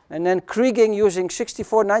 And then Kriging using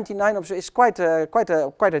 6,499 is quite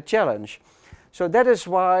a challenge. So that is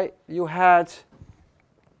why you had,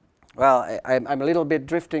 well, I'm a little bit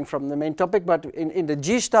drifting from the main topic, but in the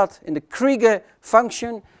GStat, in the Kriege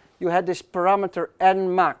function, you had this parameter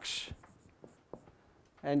n max.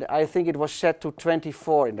 And I think it was set to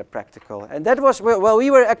 24 in the practical. And that was, well, we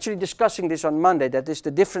were actually discussing this on Monday, that is the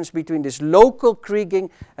difference between this local kriging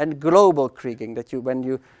and global kriging. That when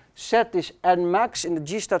you set this n max in the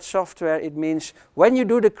GStat software, it means when you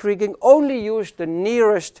do the kriging, only use the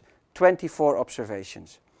nearest 24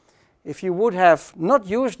 observations. If you would have not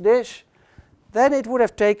used this, then it would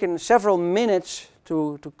have taken several minutes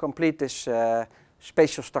to complete this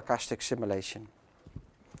spatial stochastic simulation.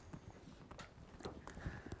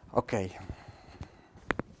 Okay.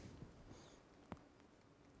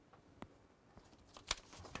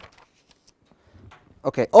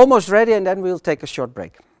 Okay, almost ready, and then we'll take a short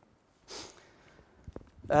break.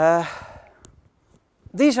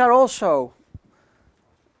 These are also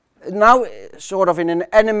now sort of in an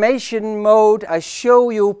animation mode. I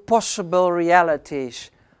show you possible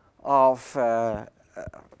realities of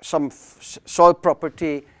some soil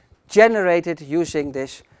property generated using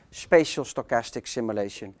this spatial stochastic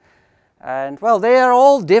simulation. And well, they are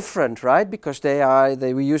all different, right? Because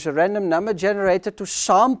we use a random number generator to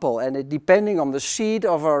sample, and depending on the seed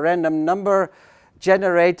of a random number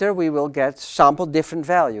generator, we will get sample different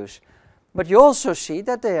values. But you also see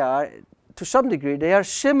that they are, to some degree, they are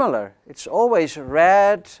similar. It's always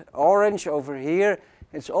red, orange over here.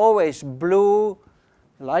 It's always blue,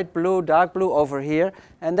 light blue, dark blue over here.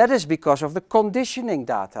 And that is because of the conditioning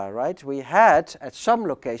data, right? We had, at some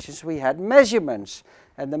locations, we had measurements.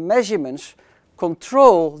 And the measurements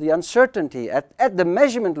control the uncertainty. At the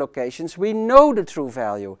measurement locations, we know the true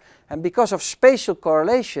value. And because of spatial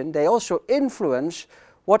correlation, they also influence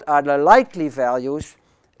what are the likely values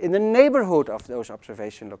in the neighborhood of those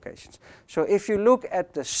observation locations. So if you look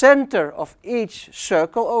at the center of each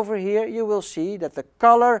circle over here, you will see that the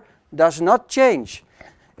color does not change.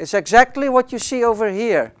 It's exactly what you see over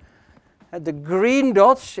here. The green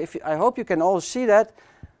dots, I hope you can all see that,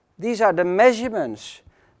 these are the measurements.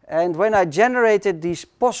 And when I generated these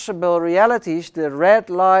possible realities, the red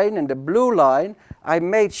line and the blue line, I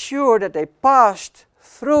made sure that they passed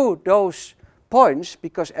through those points,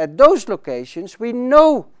 because at those locations we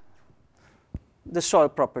know the soil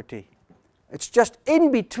property. It's just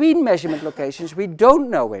in between measurement locations we don't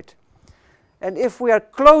know it. And if we are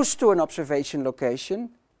close to an observation location,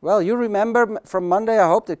 well, you remember from Monday, I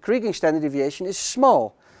hope, that kriging standard deviation is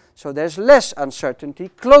small. So there's less uncertainty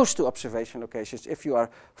close to observation locations. If you are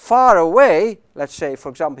far away, let's say, for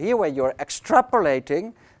example, here where you're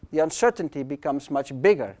extrapolating, the uncertainty becomes much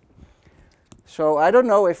bigger. So I don't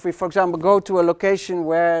know if we, for example, go to a location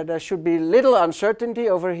where there should be little uncertainty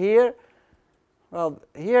over here. Well,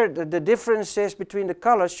 here the differences between the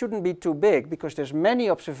colors shouldn't be too big because there's many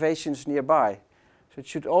observations nearby. So it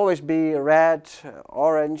should always be red,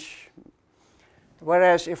 orange.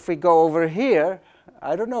 Whereas if we go over here,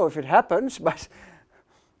 I don't know if it happens, but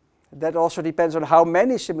that also depends on how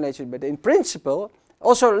many simulations. But in principle,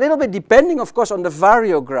 also a little bit depending, of course, on the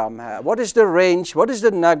variogram. What is the range? What is the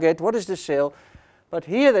nugget? What is the sail? But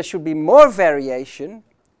here there should be more variation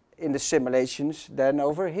in the simulations than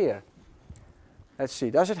over here. Let's see,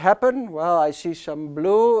 does it happen? Well, I see some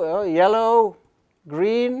blue, yellow,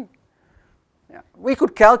 green. Yeah. We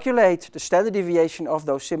could calculate the standard deviation of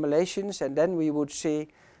those simulations, and then we would see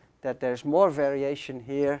that there's more variation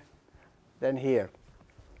here than here,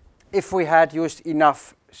 if we had used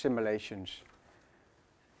enough simulations.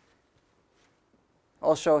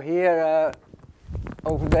 Also here,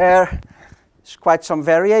 over there, there's quite some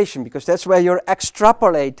variation, because that's where you're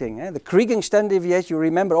extrapolating. The kriging standard deviation, you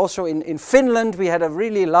remember also in Finland we had a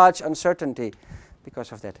really large uncertainty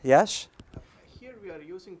because of that. Yes? Here we are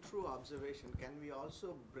using true observation. Can we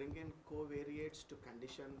also bring in covariates to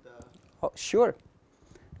condition the... Oh, sure.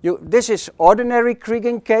 This is ordinary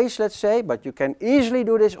kriging case, let's say, but you can easily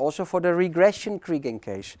do this also for the regression kriging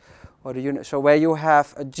case. Or so where you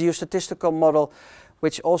have a geostatistical model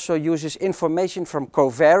which also uses information from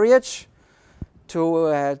covariates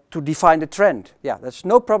to define the trend. Yeah, that's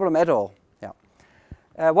no problem at all.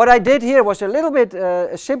 Yeah. What I did here was a little bit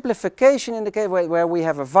a simplification in the case where we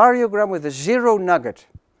have a variogram with a zero nugget.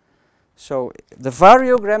 So the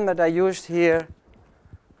variogram that I used here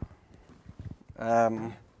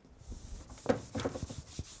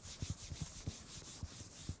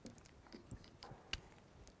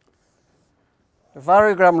the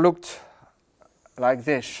variogram looked like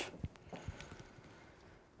this.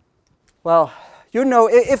 Well, you know,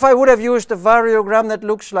 if I would have used a variogram that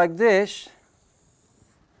looks like this,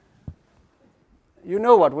 you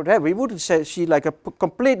know what would happen. We would see like a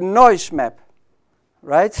complete noise map,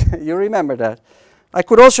 right? You remember that. I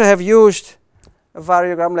could also have used a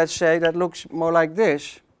variogram, let's say, that looks more like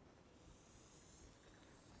this.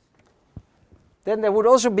 Then there would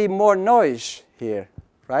also be more noise here,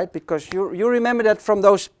 right? Because you remember that from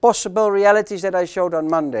those possible realities that I showed on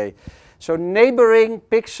Monday. So neighboring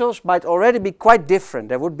pixels might already be quite different.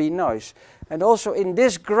 There would be noise. And also in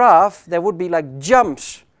this graph, there would be like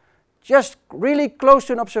jumps. Just really close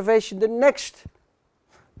to an observation, the next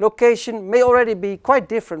location may already be quite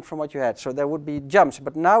different from what you had. So there would be jumps.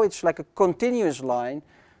 But now it's like a continuous line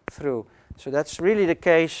through. So that's really the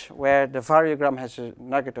case where the variogram has a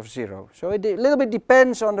nugget of 0. So it a little bit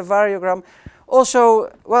depends on the variogram.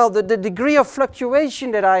 Also, well, the degree of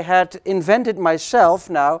fluctuation that I had invented myself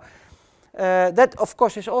now, that of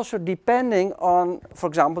course is also depending on, for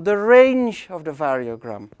example, the range of the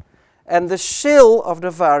variogram. And the sill of the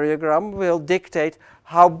variogram will dictate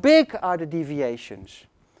how big are the deviations.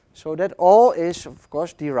 So that all is, of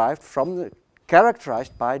course, derived from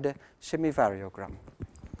characterized by the semivariogram.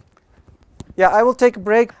 Yeah, I will take a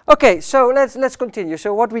break. Okay, so let's continue.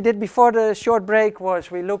 So what we did before the short break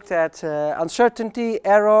was we looked at uncertainty,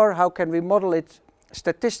 error, how can we model it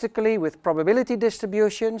statistically with probability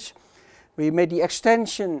distributions. We made the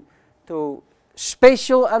extension to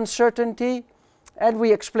spatial uncertainty, and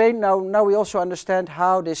we explained now we also understand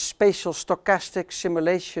how this spatial stochastic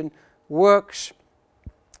simulation works.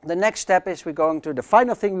 The next step is we're going to, the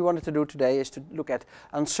final thing we wanted to do today is to look at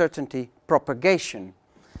uncertainty propagation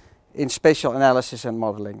in spatial analysis and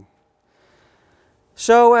modeling.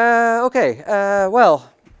 So, well,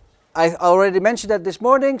 I already mentioned that this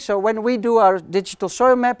morning. So when we do our digital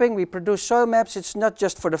soil mapping, we produce soil maps. It's not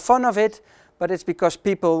just for the fun of it, but it's because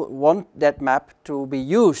people want that map to be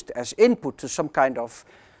used as input to some kind of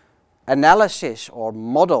analysis or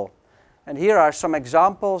model. And here are some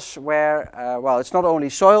examples where, well, it's not only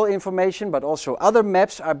soil information, but also other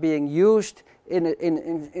maps are being used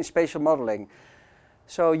in spatial modeling.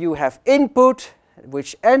 So you have input,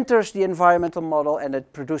 which enters the environmental model, and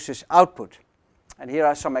it produces output. And here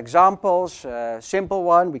are some examples. Simple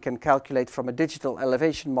one, we can calculate from a digital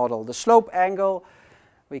elevation model the slope angle.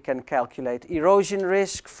 We can calculate erosion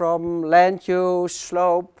risk from land use,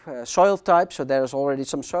 slope, soil type. So there's already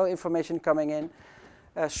some soil information coming in.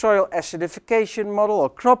 Soil acidification model or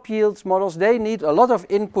crop yields models, they need a lot of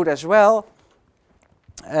input as well.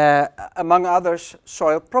 Among others,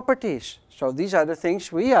 soil properties. So these are the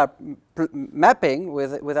things we are mapping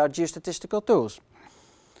with our geostatistical tools.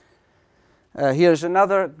 Here's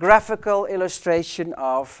another graphical illustration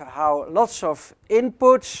of how lots of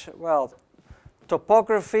inputs, well,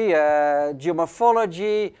 topography,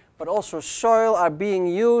 geomorphology, but also soil are being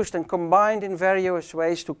used and combined in various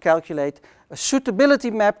ways to calculate a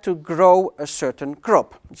suitability map to grow a certain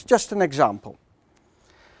crop. It's just an example.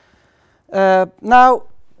 Now,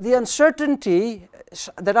 the uncertainty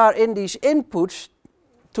that are in these inputs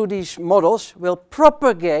to these models will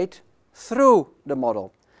propagate through the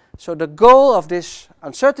model. So the goal of this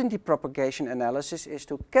uncertainty propagation analysis is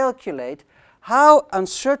to calculate how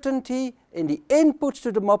uncertainty in the inputs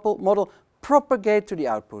to the model propagate to the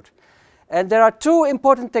output. And there are two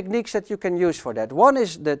important techniques that you can use for that. One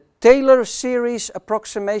is the Taylor series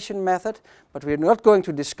approximation method, but we're not going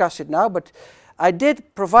to discuss it now. But I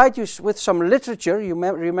did provide you with some literature. You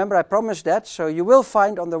remember I promised that. So you will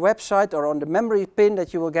find on the website or on the memory pin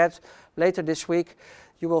that you will get later this week,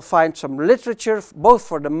 you will find some literature both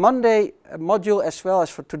for the Monday module as well as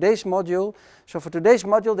for today's module. So for today's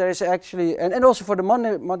module there is actually, and also for the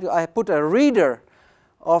Monday module, I put a reader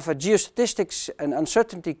of a geostatistics and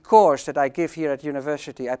uncertainty course that I give here at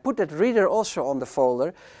university. I put that reader also on the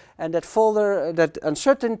folder, and that folder, that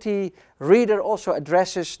uncertainty reader also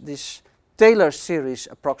addresses this Taylor series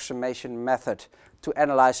approximation method to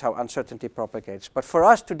analyze how uncertainty propagates. But for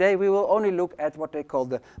us today we will only look at what they call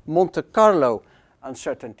the Monte Carlo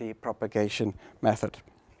uncertainty propagation method.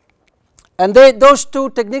 And those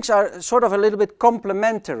two techniques are sort of a little bit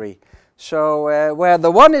complementary. So where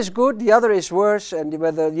the one is good, the other is worse, and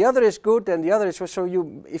whether the other is good and the other is worse. So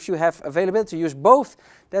if you have availability to use both,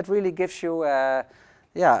 that really gives you a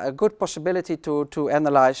good possibility to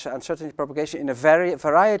analyze uncertainty propagation in a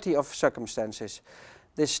variety of circumstances.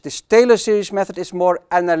 This Taylor series method is more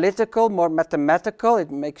analytical, more mathematical.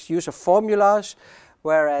 It makes use of formulas,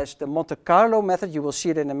 whereas the Monte Carlo method, you will see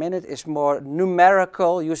it in a minute, is more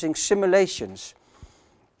numerical, using simulations.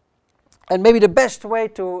 And maybe the best way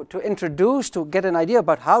to introduce, to get an idea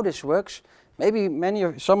about how this works, maybe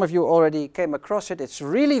some of you already came across it, it's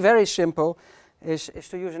really very simple, is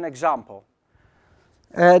to use an example.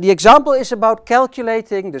 The example is about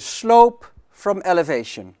calculating the slope from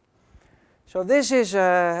elevation. So this is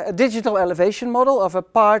a digital elevation model of a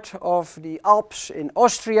part of the Alps in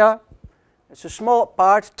Austria. It's a small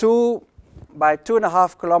part, 2 by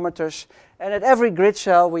 2.5 kilometers, and at every grid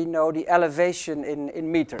cell we know the elevation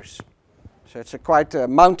in meters. So it's a quite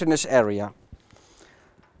mountainous area.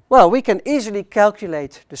 Well, we can easily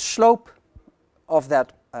calculate the slope of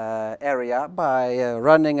that area by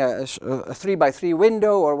running a 3 by 3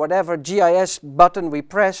 window or whatever GIS button we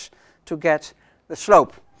press to get the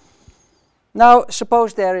slope. Now,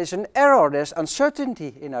 suppose there is an error, there's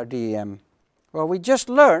uncertainty in our DEM. Well, we just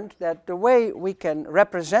learned that the way we can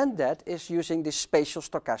represent that is using this spatial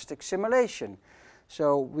stochastic simulation.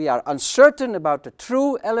 So we are uncertain about the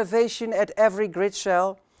true elevation at every grid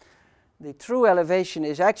cell. The true elevation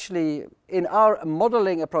is actually, in our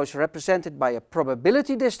modeling approach, represented by a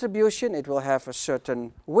probability distribution. It will have a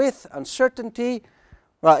certain width, uncertainty.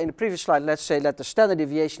 Well, in the previous slide, let's say that the standard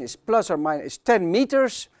deviation is plus or minus 10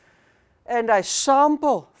 meters. And I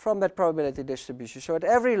sample from that probability distribution. So at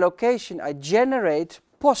every location, I generate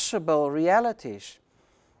possible realities.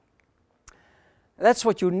 That's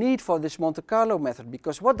what you need for this Monte Carlo method,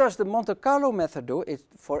 because what does the Monte Carlo method do? It,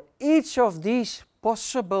 for each of these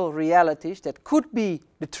possible realities that could be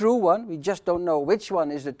the true one, we just don't know which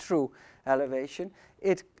one is the true elevation,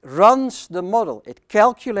 it runs the model, it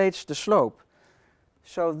calculates the slope.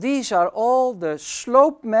 So these are all the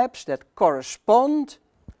slope maps that correspond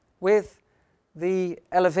with the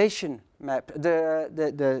elevation map,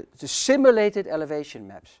 the simulated elevation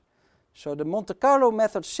maps. So the Monte Carlo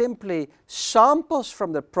method simply samples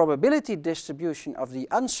from the probability distribution of the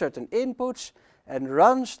uncertain inputs and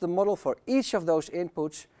runs the model for each of those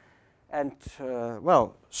inputs and,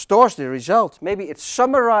 well, stores the result. Maybe it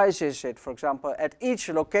summarizes it, for example, at each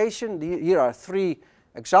location. Here are 3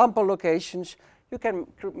 example locations. You can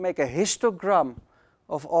make a histogram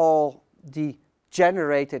of all the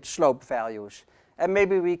generated slope values. And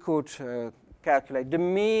maybe we could calculate the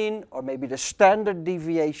mean or maybe the standard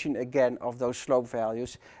deviation again of those slope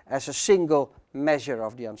values as a single measure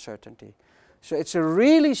of the uncertainty. So it's a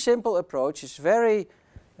really simple approach. It's very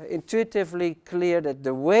intuitively clear that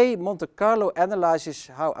the way Monte Carlo analyzes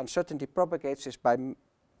how uncertainty propagates is by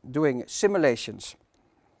doing simulations.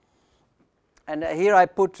 And here I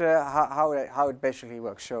put how it basically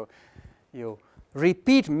works. So you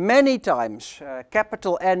repeat many times,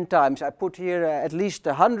 capital N times. I put here at least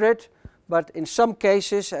 100, but in some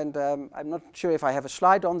cases, and I'm not sure if I have a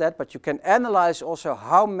slide on that, but you can analyze also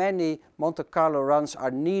how many Monte Carlo runs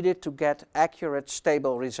are needed to get accurate,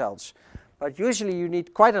 stable results. But usually you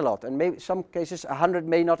need quite a lot, and maybe some cases 100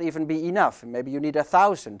 may not even be enough. Maybe you need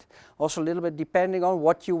 1,000, also a little bit depending on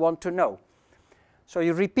what you want to know. So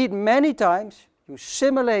you repeat many times, you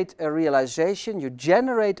simulate a realization, you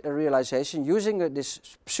generate a realization using this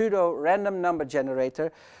pseudo-random number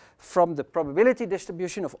generator from the probability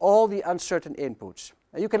distribution of all the uncertain inputs.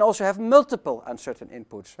 You can also have multiple uncertain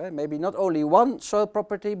inputs, right? Maybe not only one soil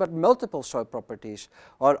property, but multiple soil properties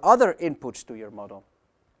or other inputs to your model.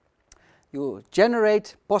 You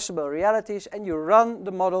generate possible realities and you run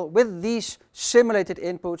the model with these simulated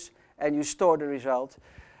inputs and you store the result.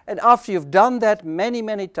 And after you've done that many,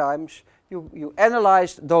 many times, you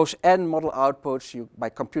analyze those N model outputs by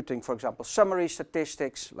computing, for example, summary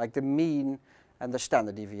statistics like the mean and the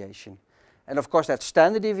standard deviation. And of course, that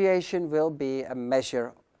standard deviation will be a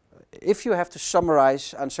measure. If you have to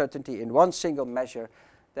summarize uncertainty in one single measure,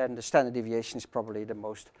 then the standard deviation is probably the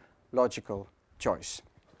most logical choice.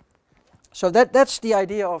 So that's the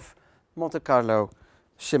idea of Monte Carlo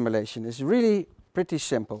simulation. It's really pretty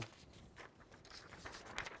simple.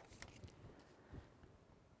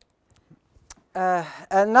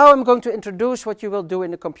 And now I'm going to introduce what you will do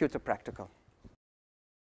in the computer practical.